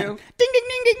hear you. Ding, ding,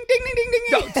 ding, ding, ding, ding, ding, ding.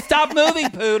 Don't stop moving,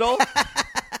 Poodle.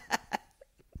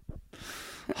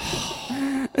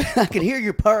 I can hear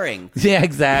you purring. Yeah,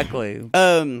 exactly.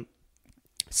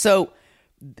 So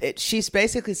she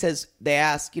basically says, they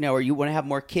ask, are you want to have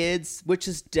more kids? Which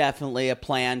is definitely a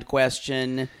planned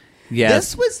question.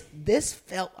 Yes. This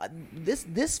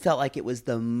felt like it was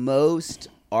the most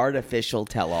artificial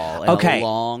tell-all in a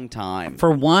long time.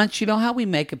 For once, you know how we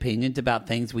make opinions about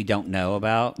things we don't know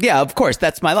about? Yeah, of course.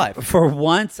 That's my life. For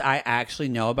once, I actually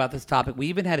know about this topic. We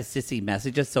even had a sissy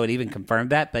message us, so it even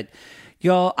confirmed that. But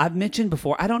y'all, I've mentioned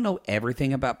before, I don't know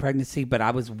everything about pregnancy, but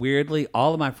I was weirdly,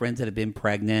 all of my friends that have been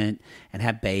pregnant and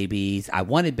had babies, I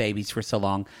wanted babies for so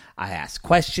long, I asked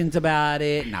questions about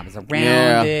it, and I was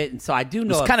around it, and so I do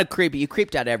know. It's kind of creepy. You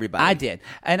creeped out everybody. I did,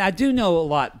 and I do know a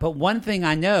lot, but one thing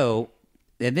I know,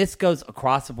 and this goes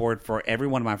across the board for every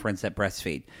one of my friends that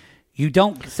breastfeed, your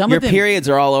periods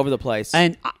are all over the place.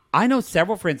 And I know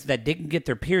several friends that didn't get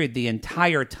their period the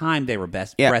entire time they were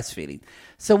breastfeeding.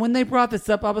 So when they brought this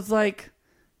up, I was like,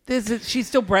 she's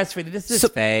still breastfeeding. This is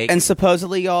fake. And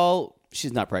supposedly, y'all,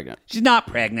 she's not pregnant. She's not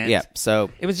pregnant. Yeah, so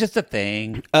it was just a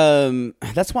thing.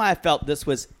 That's why I felt this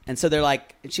was. And so they're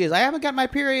like, she goes, I haven't got my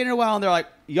period in a while. And they're like,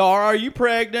 Yara, are you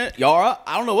pregnant? Yara,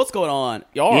 I don't know what's going on.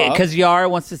 Yara. Because Yara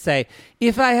wants to say,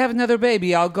 if I have another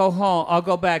baby, I'll go home. I'll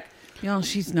go back.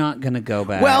 She's not going to go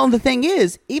back. Well, the thing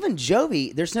is, even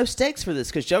Jovi, there's no stakes for this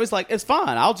because Jovi's like, it's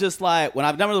fine. I'll just when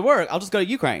I've done with the work, I'll just go to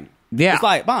Ukraine. Yeah. It's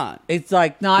like, fine. It's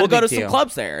like, not We'll a big go to deal. some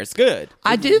clubs there. It's good.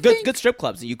 I do think... Good strip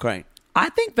clubs in Ukraine. I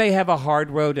think they have a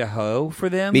hard road to hoe for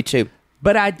them. Me too.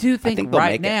 But I do think they'll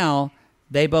right make it. now,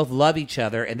 they both love each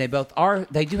other, and they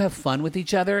do have fun with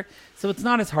each other. So it's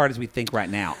not as hard as we think right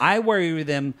now. I worry with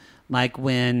them like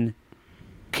when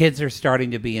kids are starting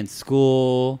to be in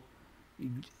school.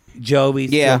 Joey's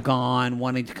still gone,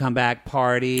 wanting to come back,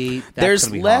 party. That's There's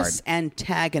gonna be less hard.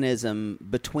 antagonism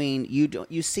between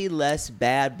you see less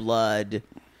bad blood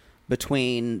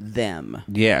between them.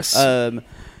 Yes.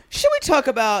 Should we talk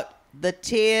about the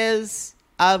tears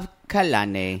of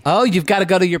Kalani? Oh, you've got to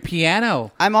go to your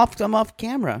piano. I'm off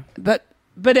camera.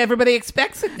 But everybody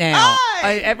expects it now.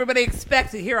 Aye. Everybody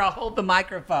expects it. Here, I'll hold the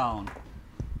microphone.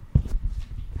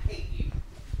 Here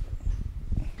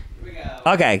we go.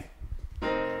 Okay.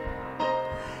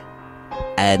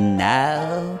 And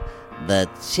now, the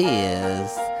Tears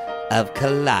of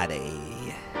Kalani.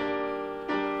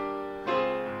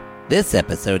 This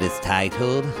episode is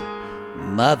titled,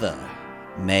 Mother,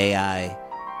 May I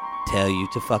Tell You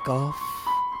to Fuck Off?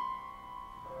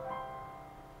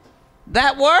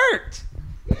 That worked!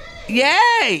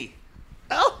 Yay!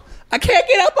 Oh, I can't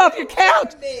get up off your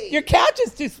couch. Your couch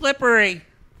is too slippery.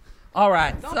 All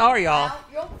right, sorry, y'all.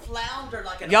 You don't flounder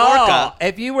like an Y'all, orca.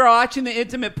 if you were watching the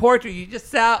intimate portrait, you just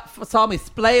saw me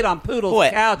splayed on Poodle's Boy,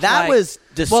 couch. that was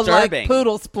Well, like disturbing.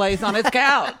 Poodle splays on his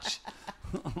couch.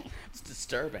 It's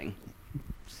disturbing.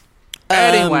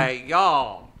 Anyway,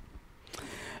 y'all.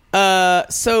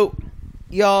 So,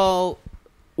 y'all,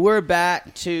 we're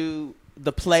back to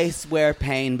the place where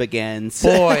pain begins.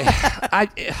 Boy,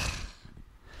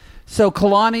 So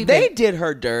Kalani, They did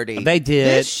her dirty. They did.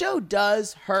 This show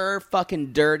does her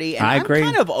fucking dirty, and I agree. I'm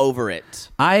kind of over it.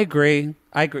 I agree.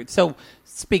 So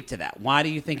speak to that. Why do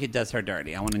you think it does her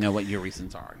dirty? I want to know what your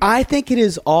reasons are. I think it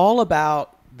is all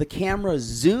about the camera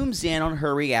zooms in on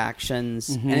her reactions,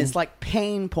 and it's like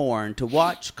pain porn to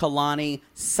watch Kalani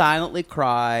silently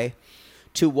cry,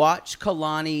 to watch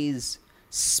Kalani's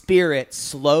spirit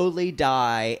slowly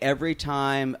die every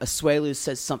time Asuelu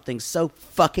says something so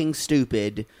fucking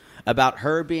stupid about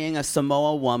her being a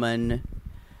Samoa woman,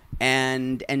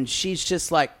 and she's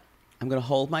just like, I'm going to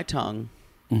hold my tongue.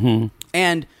 Mm-hmm.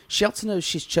 And she also knows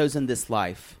she's chosen this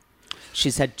life.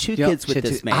 She's had two kids with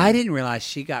this man. I didn't realize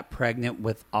she got pregnant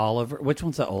with Oliver. Which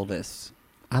one's the oldest?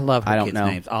 I love her I don't kids' know.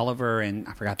 names. Oliver and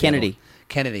I forgot the Kennedy. other one.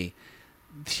 Kennedy.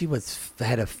 She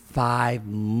had a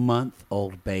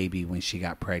 5-month-old baby when she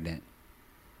got pregnant.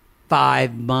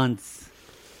 5 months.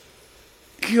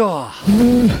 God.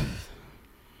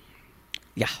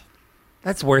 Yeah.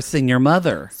 That's worse than your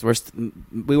mother. It's worse.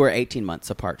 We were 18 months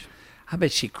apart. I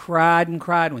bet she cried and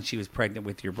cried when she was pregnant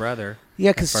with your brother.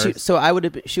 Yeah, because First. she would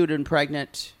have been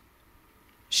pregnant.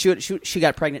 She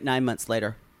got pregnant 9 months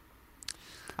later.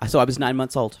 So I was 9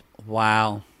 months old.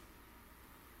 Wow.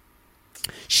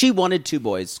 She wanted two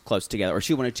boys close together, or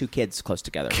she wanted two kids close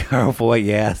together. Careful what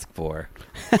you ask for.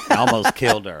 I almost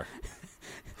killed her.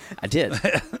 I did.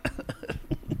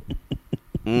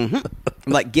 I'm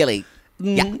like, Gilly.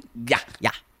 Yeah.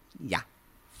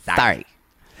 Sorry.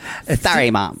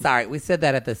 Sorry, Mom. Sorry, we said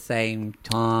that at the same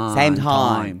time. Same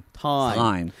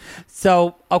time.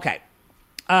 So, okay.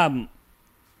 I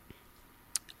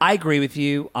agree with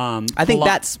you. I think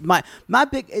that's my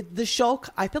big. The show.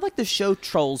 I feel like the show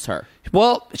trolls her.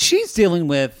 Well, she's dealing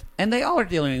with, and they all are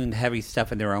dealing with heavy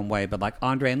stuff in their own way. But like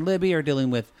Andre and Libby are dealing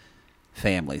with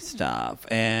family stuff,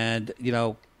 and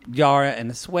Yara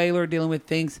and Asuelu are dealing with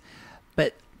things.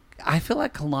 But I feel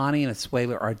like Kalani and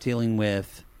Asuelu are dealing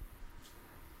with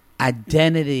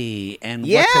identity and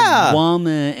what's a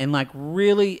woman, and like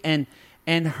really, and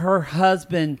her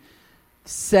husband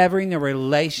severing a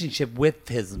relationship with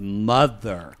his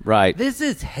mother. Right. This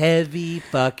is heavy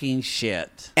fucking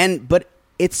shit. But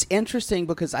it's interesting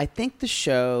because I think the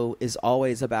show is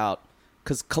always about,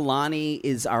 because Kalani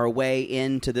is our way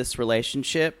into this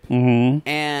relationship,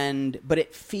 but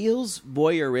it feels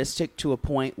voyeuristic to a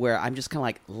point where I'm just kind of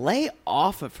like, lay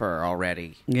off of her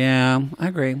already. Yeah, I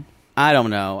agree. I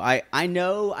don't know. I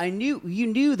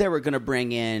knew they were going to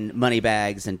bring in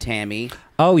Moneybags and Tammy.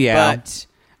 Oh yeah, but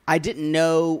I didn't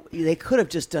know they could have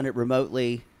just done it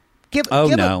remotely. Do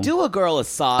a girl a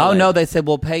solid. Oh no, they said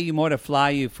we'll pay you more to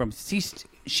fly you from.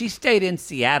 She stayed in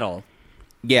Seattle.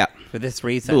 Yeah, for this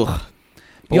reason. Ugh.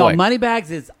 Y'all, Moneybags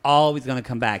is always going to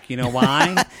come back. You know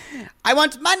why? I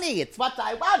want money. It's what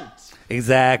I want.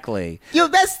 Exactly. Your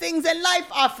best things in life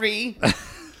are free.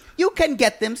 You can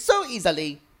get them so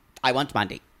easily. I want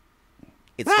money.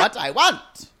 It's what I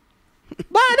want.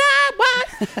 What I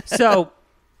want. So,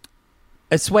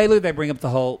 Asuelu, they bring up the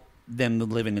whole them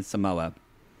living in Samoa.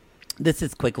 This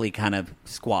is quickly kind of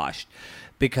squashed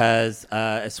because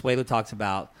Asuelu talks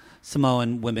about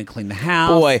Samoan women clean the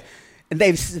house. Boy, and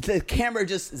the camera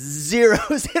just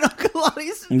zeroes in on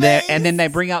Kalani's face. And then they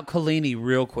bring out Kalini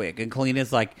real quick, and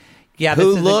Kalini's like, "Yeah,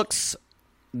 who looks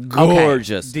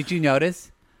gorgeous." Okay. Did you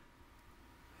notice?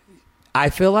 I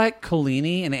feel like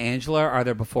Kalini and Angela are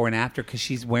there before and after because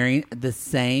she's wearing the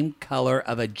same color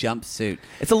of a jumpsuit.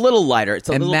 It's a little lighter. It's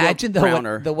a Imagine little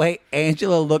browner. the way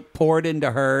Angela looked poured into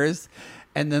hers,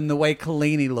 and then the way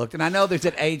Kalini looked. And I know there's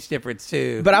an age difference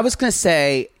too. But I was going to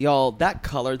say, y'all, that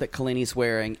color that Kalini's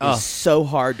wearing is so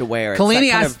hard to wear. It's Kalini,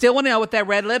 that kind I of- still want to know what that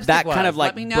red lipstick that was. kind of like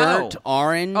Let me know. burnt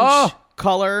orange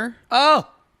color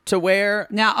to wear.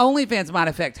 Now, OnlyFans might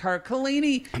affect her.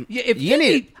 Kalini, if You you need-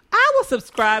 need, I will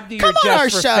subscribe to your Come on our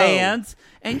Just for show. Fans,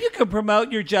 and you can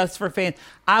promote your Just for Fans.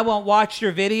 I won't watch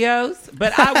your videos,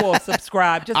 but I will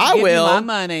subscribe just to I give will. you my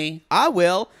money. I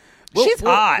will. She's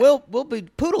hot. We'll be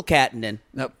poodle catting in.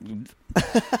 Nope.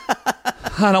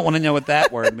 I don't want to know what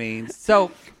that word means.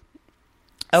 So,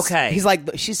 okay. He's like,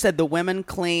 she said the women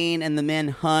clean and the men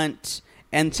hunt.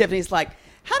 And Tiffany's like,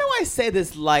 how do I say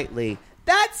this lightly?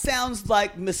 That sounds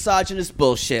like misogynist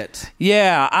bullshit.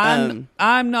 Yeah,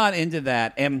 I'm not into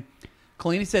that. And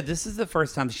Kalini said this is the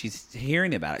first time she's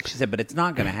hearing about it. She said, but it's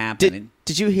not going to happen.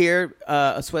 Did you hear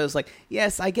Asuelu's like,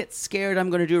 yes, I get scared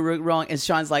I'm going to do wrong. And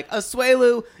Sean's like,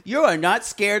 Asuelu, you are not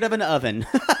scared of an oven.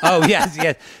 Oh, yes.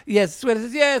 Asuelu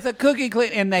says, yes, a cookie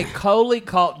clean. And they totally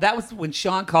called, that was when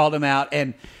Sean called him out.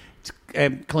 And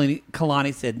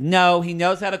Kalani said, no, he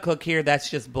knows how to cook here. That's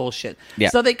just bullshit. Yeah.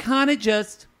 So they kind of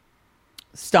just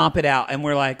stomp it out. And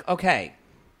we're like, okay,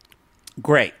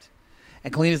 great.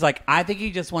 And Kalina's like, I think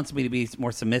he just wants me to be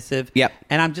more submissive. Yep.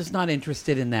 And I'm just not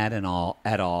interested in that at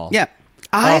all. Yeah.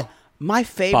 My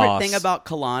favorite boss. thing about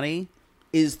Kalani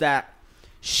is that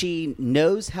she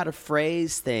knows how to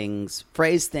phrase things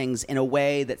in a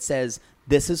way that says,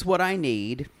 this is what I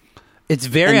need. It's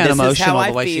very and this is unemotional how the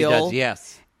I way feel. she does.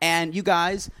 Yes. And you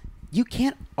guys, you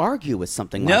can't argue with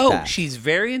something No, like that. she's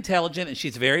very intelligent and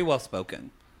she's very well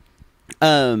spoken.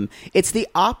 It's the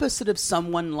opposite of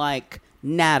someone like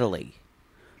Natalie,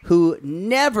 who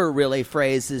never really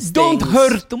phrases Don't things.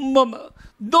 hurt mama.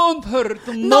 Don't hurt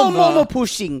mama. No mama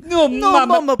pushing. No,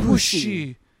 mama pushy.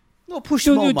 pushing. No push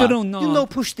No, mama. no. You no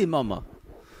push the mama.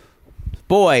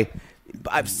 Boy,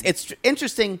 it's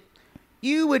interesting.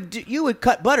 You would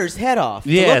cut Butter's head off to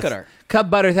Yes. look at her. Cut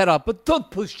Butter's head off, but don't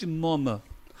push the mama.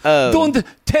 Oh. Don't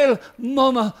tell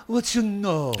mama what you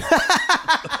know.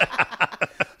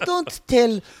 Don't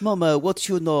tell mama what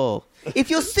you know.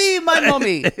 If you see my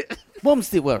mommy, mom's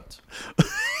the word.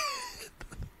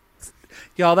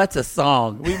 Y'all, that's a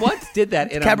song. We once did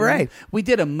that in Cabaret. We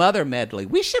did a mother medley.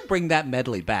 We should bring that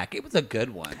medley back. It was a good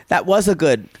one. That was a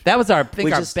good. That was our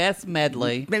just- best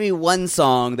medley. Maybe one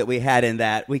song that we had in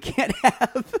that we can't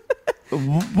have.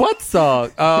 What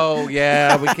song? Oh,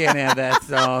 yeah, we can't have that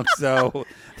song. So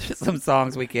there's some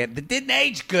songs we can't. That didn't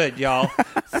age good, y'all.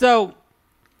 So,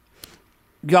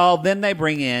 y'all, then they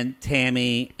bring in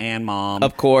Tammy and Mom.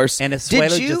 Of course. And Did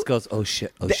Asuelu you- just goes, oh,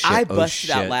 shit, oh, shit, I oh, busted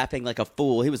shit. out laughing like a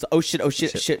fool. He was, oh shit,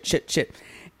 shit.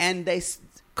 And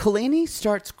Kalini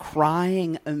starts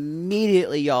crying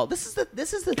immediately, y'all. This is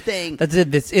the thing. That's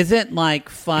it. This isn't like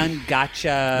fun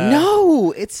gotcha.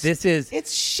 No, it's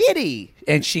shitty.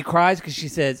 And she cries because she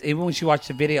says, even when she watched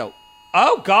the video,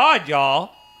 oh, God,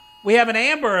 y'all, we have an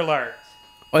Amber Alert.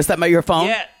 Oh, is that your phone?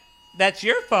 Yeah, that's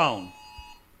your phone.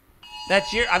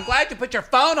 I'm glad you put your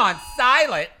phone on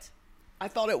silent. I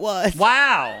thought it was.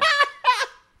 Wow.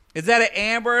 Is that an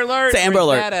Amber Alert? It's an Amber or is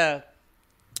Alert. that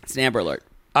It's an Amber Alert.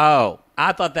 Oh,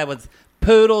 I thought that was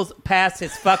Poodle's past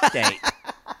his fuck date.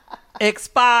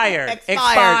 Expired.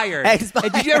 And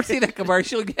did you ever see that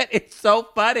commercial yet? It's so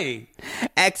funny.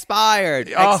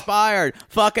 Expired. Oh. Expired.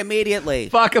 Fuck immediately.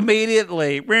 Fuck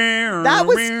immediately. That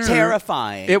was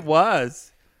terrifying. It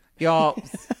was. Y'all,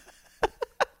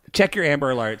 check your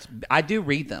Amber Alerts. I do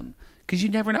read them. Because you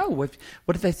never know. What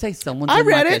if they say someone's in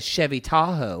like a Chevy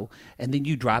Tahoe, and then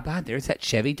you drive by, there's that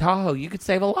Chevy Tahoe. You could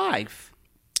save a life.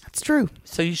 That's true.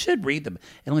 So you should read them.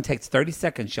 It only takes 30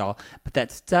 seconds, y'all. But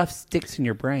that stuff sticks in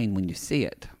your brain when you see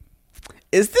it.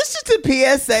 Is this just a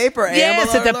PSA for Amber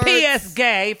Yes, it's Alerts? a PS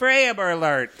gay for Amber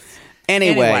Alerts.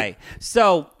 Anyway.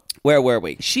 So where were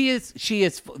we? She is.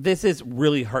 This is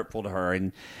really hurtful to her.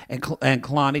 And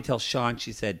Kalani tells Sean,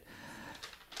 she said,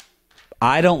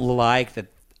 I don't like that.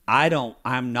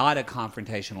 I'm not a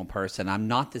confrontational person. I'm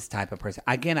not this type of person.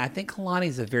 Again, I think Kalani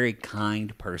is a very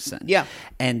kind person. Yeah.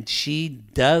 And she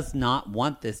does not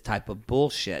want this type of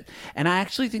bullshit. And I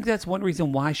actually think that's one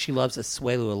reason why she loves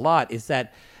Asuelu a lot is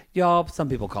that, y'all, some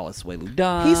people call Asuelu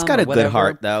dumb. He's got a whatever, good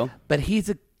heart, though. But he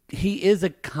is a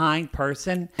kind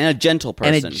person. And a gentle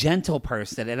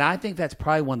person. And I think that's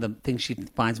probably one of the things she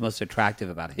finds most attractive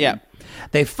about him. Yeah.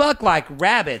 They fuck like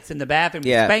rabbits in the bathroom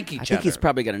and spank each other. I think he's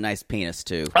probably got a nice penis,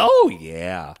 too. Oh,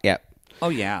 yeah. Yeah. Oh,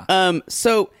 yeah.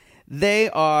 So they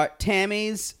are,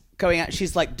 Tammy's coming out.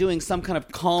 She's like doing some kind of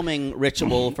calming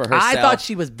ritual for herself. I thought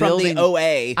she was building from the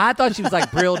OA. I thought she was like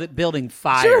building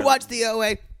fire. Did you ever watch the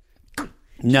OA?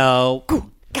 No.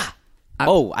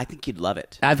 I think you'd love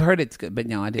it. I've heard it's good, but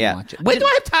no, I didn't watch it. When do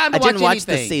I have time to I didn't watch watch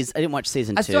the anything? season. I didn't watch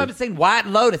season 2. I still haven't seen White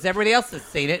Lotus. Everybody else has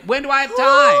seen it. When do I have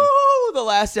time? Ooh, the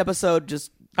last episode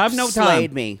just I have no slayed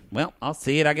time. me. Well, I'll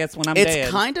see it, I guess, when I'm dead.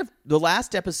 It's kind of the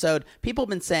last episode. People have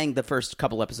been saying the first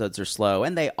couple episodes are slow,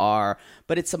 and they are.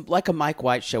 But it's like a Mike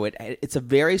White show. It's a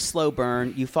very slow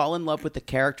burn. You fall in love with the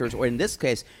characters, or in this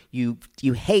case, you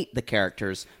hate the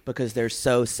characters because they're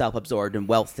so self-absorbed and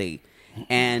wealthy.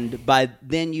 And by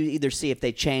then, you either see if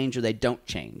they change or they don't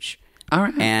change. All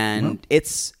right, and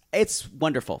it's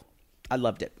wonderful. I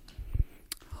loved it.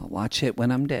 I'll watch it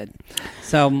when I'm dead.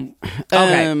 So,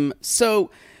 okay.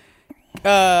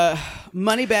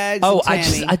 Moneybags. Oh, and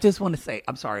Tammy. I just want to say,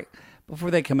 I'm sorry.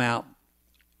 Before they come out,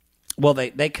 well,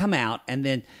 they come out, and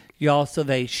then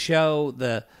they show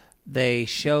the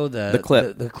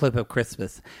clip. the clip of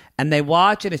Christmas, and they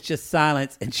watch, and it's just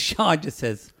silence, and Sean just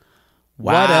says,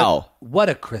 "Wow, what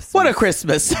a Christmas! What a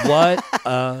Christmas! What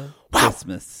a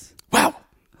Christmas! Wow!"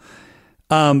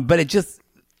 But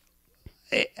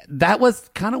that was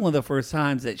kind of one of the first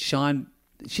times that Sean.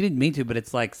 She didn't mean to, but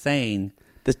it's like saying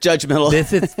this judgmental.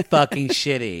 This is fucking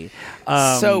shitty.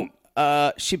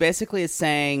 She basically is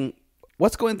saying,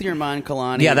 "What's going through your mind,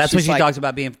 Kalani?" Yeah, that's when she like, talks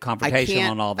about being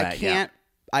confrontational and all that. I can't.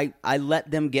 I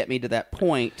let them get me to that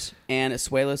point, and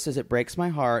Asuelo says it breaks my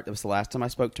heart. That was the last time I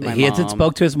spoke to my mom. He hasn't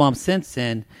spoke to his mom since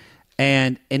then,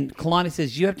 and Kalani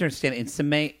says you have to understand in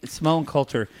Samoan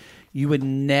culture, you would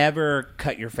never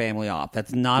cut your family off.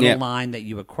 That's not a line that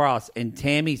you would cross. And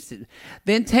Tammy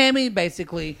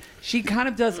basically, she kind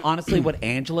of does honestly what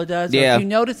Angela does. Yeah. If you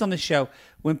notice on the show,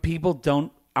 when people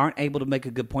aren't able to make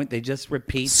a good point, they just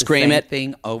repeat the same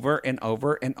thing over and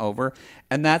over and over.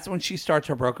 And that's when she starts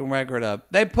her broken record of,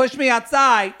 they pushed me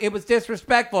outside. It was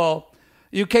disrespectful.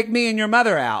 You kicked me and your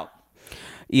mother out.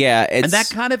 Yeah. And that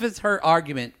kind of is her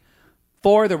argument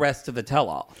for the rest of the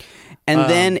tell-all.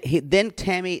 And then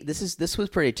Tammy, this was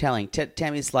pretty telling.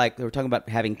 Tammy's like, they were talking about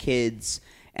having kids,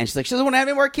 and she's like, she doesn't want to have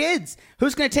any more kids.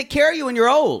 Who's going to take care of you when you're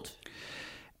old?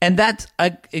 And that's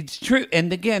it's true.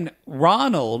 And again,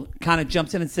 Ronald kind of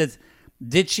jumps in and says,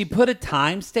 did she put a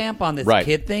timestamp on this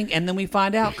kid thing? And then we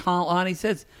find out, Kalani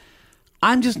says,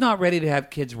 I'm just not ready to have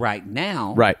kids right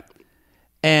now. Right.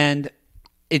 And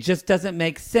it just doesn't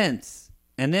make sense.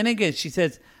 And then again, she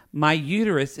says, my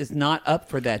uterus is not up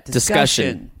for that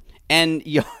discussion. And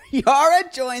Yara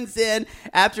joins in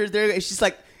after she's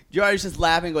like, Yara's just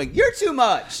laughing, going, "You're too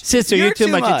much, sister. You're too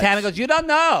much." And Tana goes, "You don't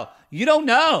know. You don't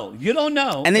know. You don't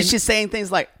know." And then she's saying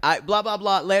things like, blah blah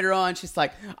blah. Later on, she's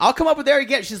like, "I'll come up with there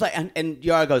again." She's like, and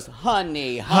Yara goes,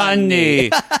 "Honey." Even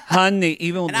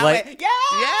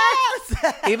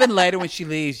yes. Even later when she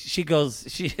leaves, she goes,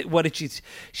 she's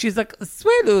like,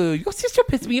 "Asuelo, your sister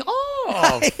pissed me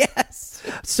off." Yes.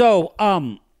 So,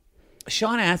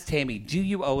 Sean asked Tammy, do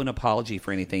you owe an apology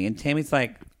for anything? And Tammy's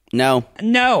like, No,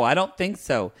 I don't think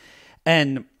so.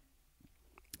 And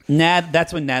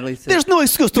that's when Natalie says, there's no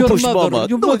excuse to push mama.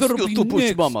 No excuse to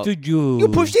push mama. You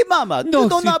push him, mama. No, you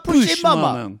do not push him,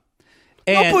 mama.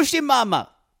 No push him, mama.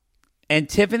 And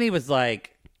Tiffany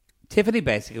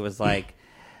basically was like,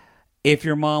 if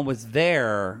your mom was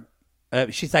there,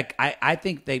 she's like, I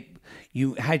think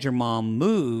you had your mom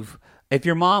move. If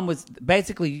your mom was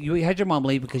basically, you had your mom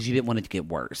leave because you didn't want it to get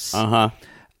worse.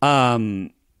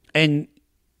 And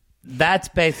that's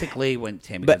basically when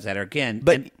Tammy comes at her again.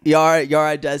 But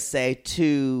Yara does say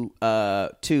to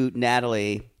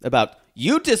Natalie about,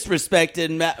 you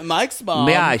disrespected Mike's mom.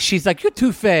 Yeah, she's like, you're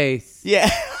Two-Face. Yeah.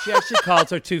 She actually calls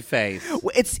her Two-Face.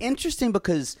 Well, it's interesting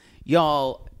because,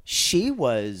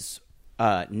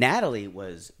 Natalie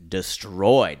was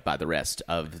destroyed by the rest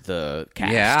of the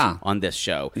cast on this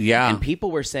show. Yeah. And people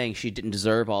were saying she didn't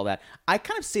deserve all that. I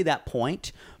kind of see that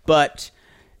point, but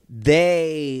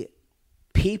I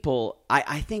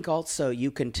think also you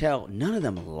can tell none of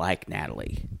them like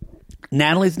Natalie.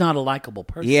 Natalie's not a likable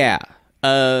person. Yeah.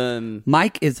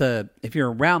 Mike if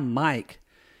you're around Mike,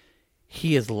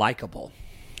 he is likable.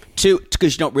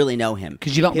 Because you don't really know him.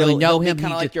 Because you don't really know him.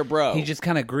 Kind of like your bro. He just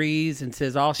kind of agrees and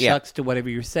says all shucks to whatever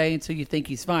you're saying, so you think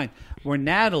he's fine. Where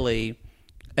Natalie,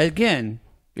 again,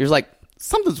 you're like,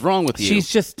 something's wrong with you. She's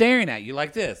just staring at you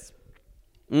like this.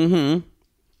 Mm-hmm.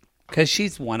 Because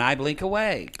she's one eye blink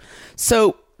away.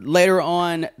 So later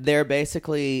on, they're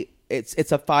basically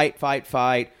it's a fight.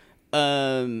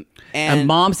 And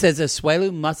Mom says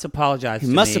Asuelo must apologize to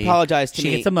me. Must apologize to me.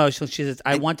 She gets emotional. She says,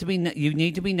 you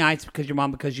need to be nice because your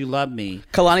mom, because you love me.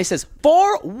 Kalani says,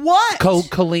 for what?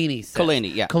 Kalini says.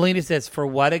 Kalini, yeah. Kalini says, for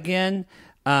what again?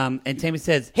 And Tammy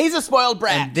says, He's a spoiled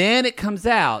brat. and then it comes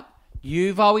out,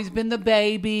 you've always been the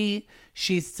baby.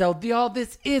 She's so, y'all,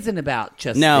 this isn't about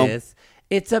just No. this.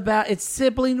 It's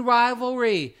sibling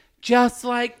rivalry, just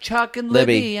like Chuck and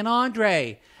Libby and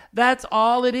Andre. That's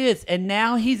all it is. And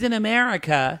now he's in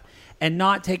America and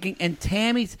not taking, and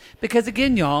Tammy's, because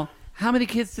again, y'all, how many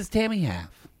kids does Tammy have?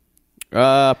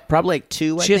 Probably like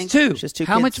 2, I She think. has 2. She has 2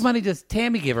 How kids. much money does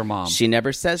Tammy give her mom? She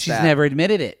never says She's that. never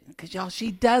admitted it. Because, y'all,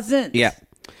 she doesn't. Yeah.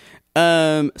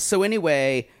 So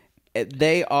anyway,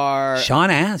 they are... Sean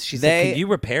asked. She said, can you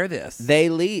repair this? They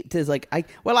leave. It's like,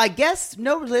 I guess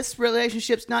no, this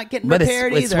relationship's not getting But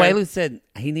repaired either. Suelu said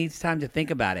he needs time to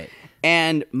think about it.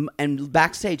 And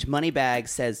backstage, Moneybag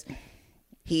says,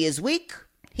 he is weak.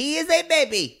 He is a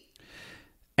baby.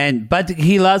 But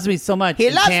he loves me so much. He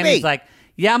and loves Tammy's me. like,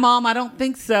 yeah, Mom, I don't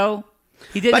think so.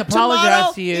 He didn't But apologize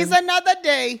tomorrow to you. is another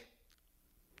day.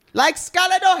 Like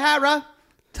Scarlett O'Hara.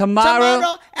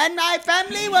 Tomorrow. And my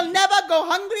family will never go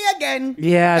hungry again.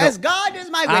 Yeah, I As don't- God is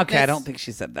my witness. Okay, I don't think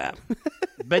she said that.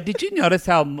 But did you notice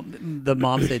how the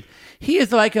mom said, he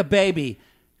is like a baby?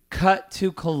 Cut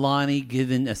to Kalani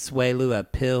giving Asuelu a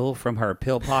pill from her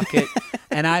pill pocket.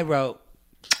 And I wrote,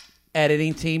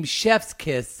 editing team, chef's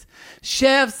kiss.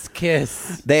 Chef's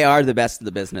kiss. They are the best in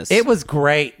the business. It was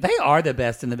great. They are the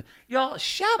best in the... Y'all,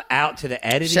 shout out to the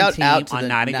editing Shout team out to on the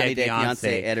 90 90 Day Day Fiancé.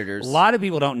 Fiancé editors. A lot of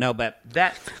people don't know, but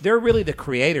they're really the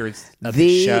creators of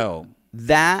the show.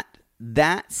 That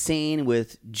scene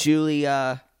with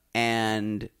Julia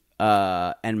and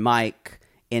Mike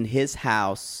in his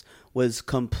house was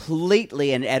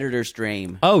completely an editor's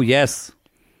dream. Oh, yes.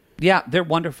 Yeah, they're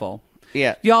wonderful.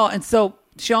 Yeah. Y'all, and so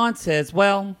Sean says,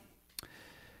 well,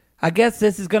 I guess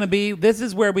this is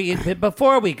where we,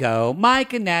 before we go,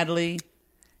 Mike and Natalie,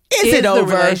 Is it the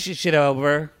over? relationship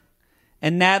over?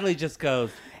 And Natalie just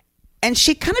goes, And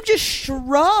she kind of just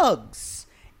shrugs.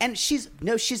 And she's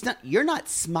not. You're not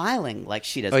smiling like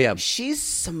she does. Oh, yeah. She's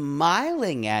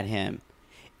smiling at him.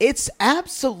 It's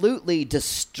absolutely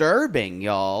disturbing,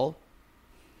 y'all.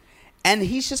 And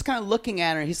he's just kind of looking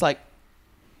at her. He's like,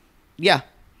 yeah.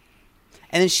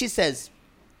 And then she says,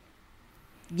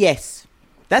 yes.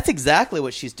 That's exactly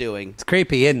what she's doing. it's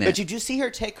creepy, isn't it? But did you see her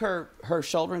take her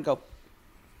shoulder and go,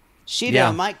 she Yeah.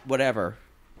 done, Mike, whatever.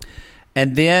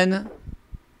 And then,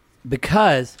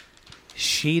 because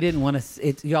she didn't want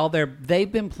to, y'all,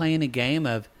 they've been playing a game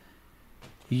of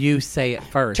you say it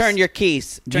first. Turn your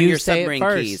keys. Turn You your say it submarine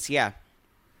first. keys. Yeah.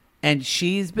 And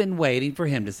she's been waiting for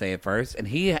him to say it first. And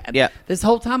Yeah. this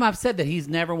whole time I've said that he's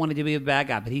never wanted to be a bad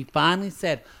guy. But he finally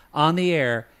said on the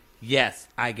air, yes,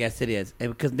 I guess it is.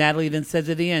 And because Natalie then says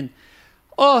at the end,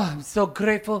 oh, I'm so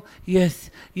grateful. Yes,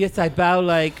 I bow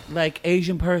like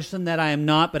Asian person that I am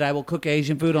not, but I will cook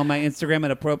Asian food on my Instagram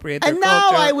and appropriate their And now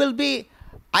culture.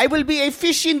 I will be a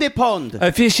fish in the pond.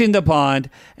 A fish in the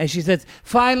pond. And she says,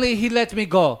 finally, he let me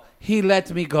go. He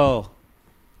let me go.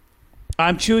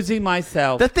 I'm choosing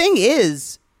myself. The thing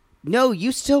is, no,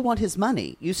 you still want his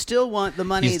money. You still want the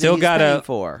money you still that he's paying gotta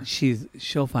for.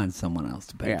 She'll find someone else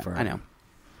to pay Yeah, for her. I know.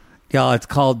 Y'all, it's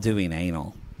called doing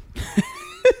anal.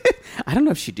 I don't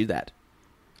know if she'd do that.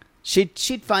 She'd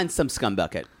find some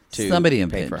scumbucket to Somebody pay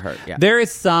impinge. for her. Yeah. There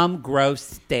is some gross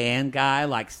Stan guy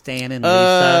like Stan and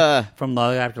Lisa from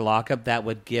Love After Lockup that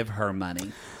would give her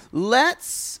money.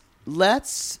 Let's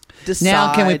decide.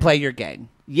 Now, can we play your game?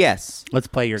 Yes. Let's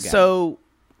play your game. So,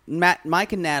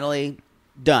 Mike and Natalie,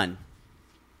 done.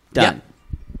 Yep.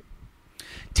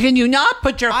 Can you not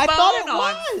put your I phone thought it on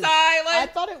was. silent? I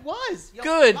thought it was. Yo,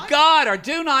 Good my, God, or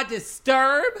do not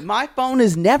disturb? My phone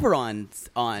is never on.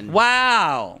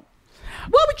 Wow.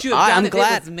 What would you have done I'm if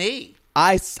glad. it was me?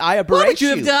 I berate What would you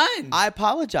have done? I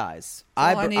apologize.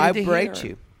 That's all I needed I to berate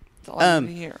hear. you. That's all I need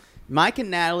to hear. Mike and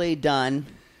Natalie, done.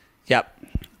 Yep.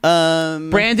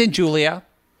 Brandon, Julia.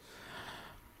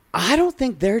 I don't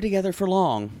think they're together for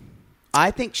long.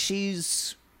 I think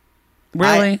she's...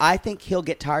 Really? I think he'll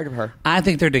get tired of her. I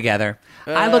think they're together.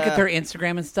 I look at their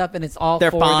Instagram and stuff, and it's all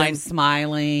They're for fine. them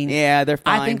smiling. Yeah, they're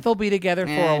fine. I think they'll be together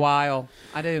for a while.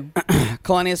 I do.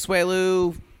 Kalani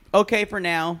Asuelu, okay for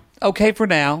now. Okay for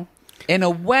now. In a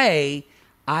way,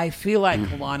 I feel like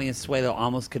Kalani Asuelu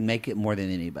almost can make it more than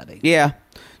anybody. Yeah.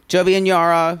 Jovi and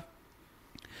Yara,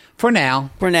 For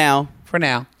now. for now. For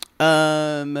now.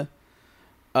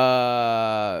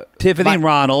 Tiffany and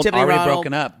Ronald already Ronald,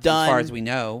 broken up, done. as far as we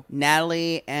know.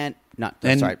 Natalie and...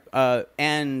 And-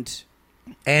 and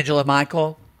Angela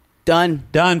Michael, done.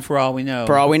 done for all we know.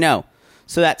 For all we know.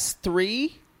 So that's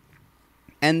 3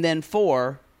 and then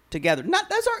 4 together.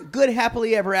 Those aren't good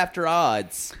happily ever after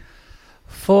odds.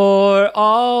 For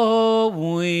all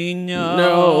we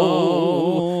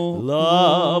know.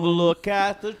 Love, look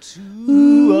at the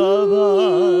two of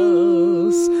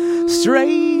us,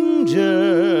 strangers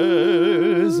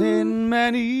in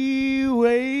many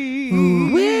ways.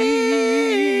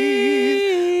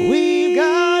 We've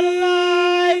got a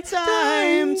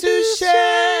lifetime to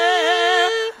share.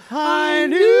 I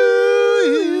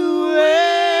knew you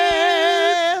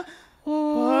well,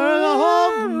 for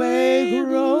love may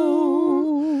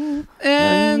grow.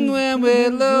 And when we're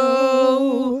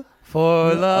low,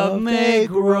 for love may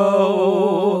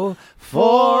grow,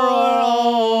 for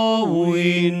all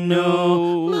we know.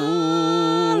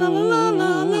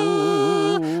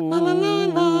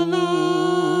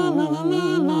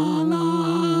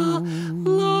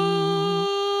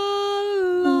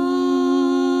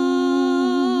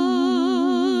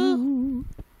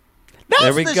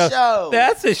 There we go. Show.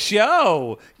 That's a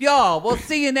show. Y'all, we'll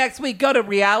see you next week. Go to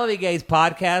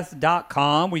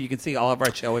realitygazepodcast.com where you can see all of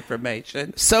our show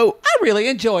information. So I really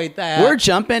enjoyed that. we're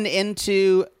jumping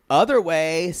into Other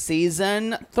Way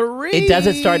Season 3. It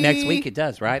doesn't start next week. It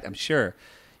does, right? I'm sure.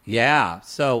 Yeah.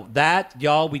 So that,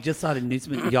 y'all, we just saw the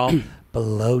announcement. Y'all,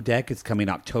 Below Deck is coming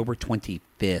October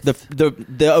 25th.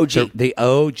 The OG. The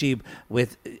OG.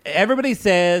 With everybody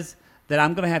says that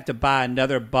I'm going to have to buy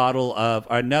another bottle of,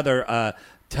 or another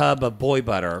tub of boy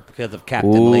butter because of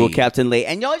Captain Lee. Captain Lee.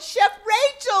 And y'all, Chef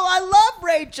Rachel. I love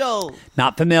Rachel.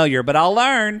 Not familiar, but I'll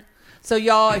learn. So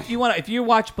y'all, if you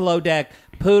watch Below Deck,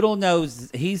 Poodle knows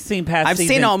he's seen past I've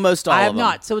seasons. seen almost all I of have them.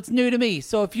 not, so it's new to me.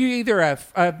 So if you either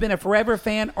have been a forever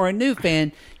fan or a new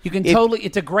fan, you can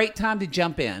it's a great time to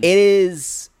jump in.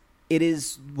 It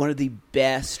is one of the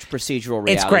best procedural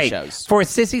reality It's great. shows. For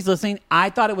sissies listening, I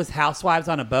thought it was Housewives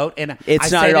on a boat, and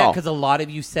It's I not say at that all. because a lot of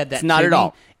you said that. It's not to at me.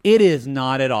 all. It is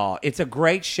not at all. It's a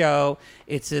great show.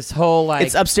 It's this whole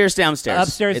It's upstairs, downstairs.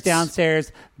 upstairs,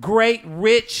 downstairs. Great,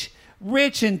 rich,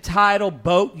 entitled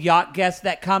boat yacht guests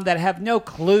that come that have no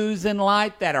clues in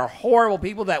life, that are horrible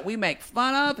people that we make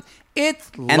fun of.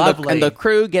 It's lovely. And the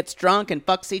crew gets drunk and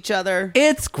fucks each other.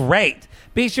 It's great.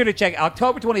 Be sure to check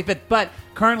October 25th. But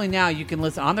currently now you can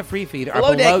listen on the free feed. Our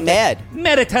Below Deck Med.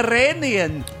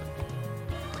 Mediterranean.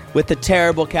 With the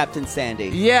terrible Captain Sandy.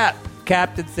 Yeah,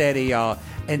 Captain Sandy, y'all.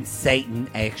 And Satan,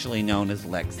 actually known as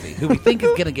Lexi, who we think is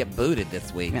going to get booted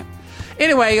this week. Yeah.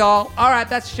 Anyway, y'all, all right,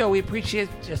 that's the show. We appreciate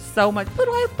it just so much. But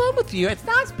I have fun with you. It's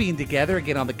nice being together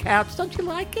again on the couch. Don't you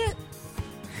like it?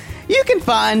 You can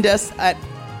find us at...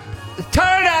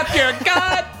 Turn up your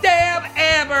goddamn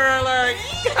Amber Alert.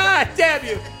 God damn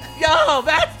you. Yo,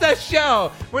 that's the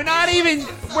show. We're not even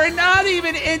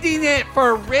ending it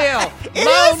for real.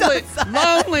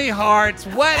 Lonely hearts,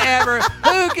 whatever.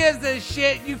 Who gives a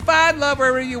shit? You find love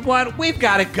wherever you want. We've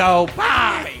got to go.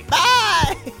 Bye.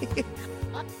 Bye!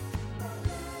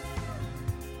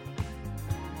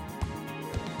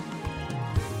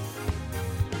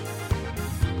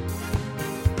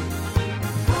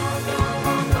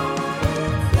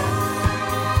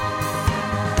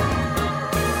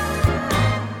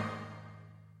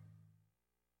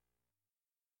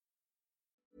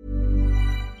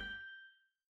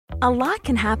 A lot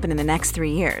can happen in the next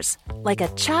 3 years. Like a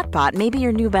chatbot may be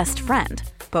your new best friend.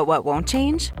 But what won't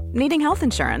change? Needing health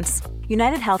insurance.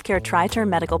 United Healthcare Tri-Term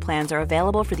Medical Plans are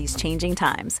available for these changing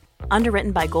times.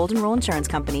 Underwritten by Golden Rule Insurance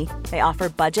Company, they offer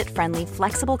budget-friendly,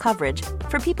 flexible coverage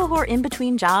for people who are in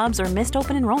between jobs or missed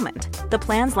open enrollment. The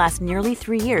plans last nearly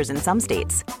 3 years in some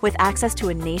states, with access to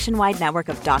a nationwide network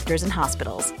of doctors and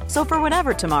hospitals. So for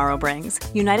whatever tomorrow brings,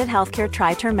 United Healthcare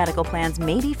Tri-Term Medical Plans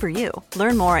may be for you.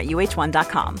 Learn more at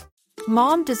uh1.com.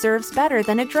 Mom deserves better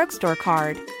than a drugstore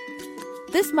card.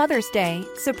 This Mother's Day,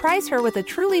 surprise her with a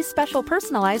truly special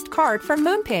personalized card from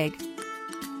Moonpig.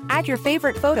 Add your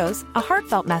favorite photos, a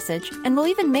heartfelt message, and we'll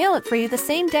even mail it for you the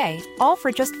same day, all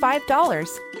for just $5.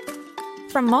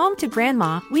 From mom to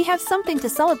grandma, we have something to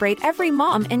celebrate every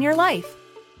mom in your life.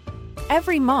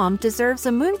 Every mom deserves a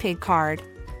Moonpig card.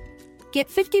 Get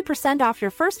 50% off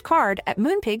your first card at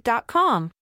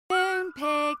moonpig.com.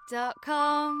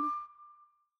 Moonpig.com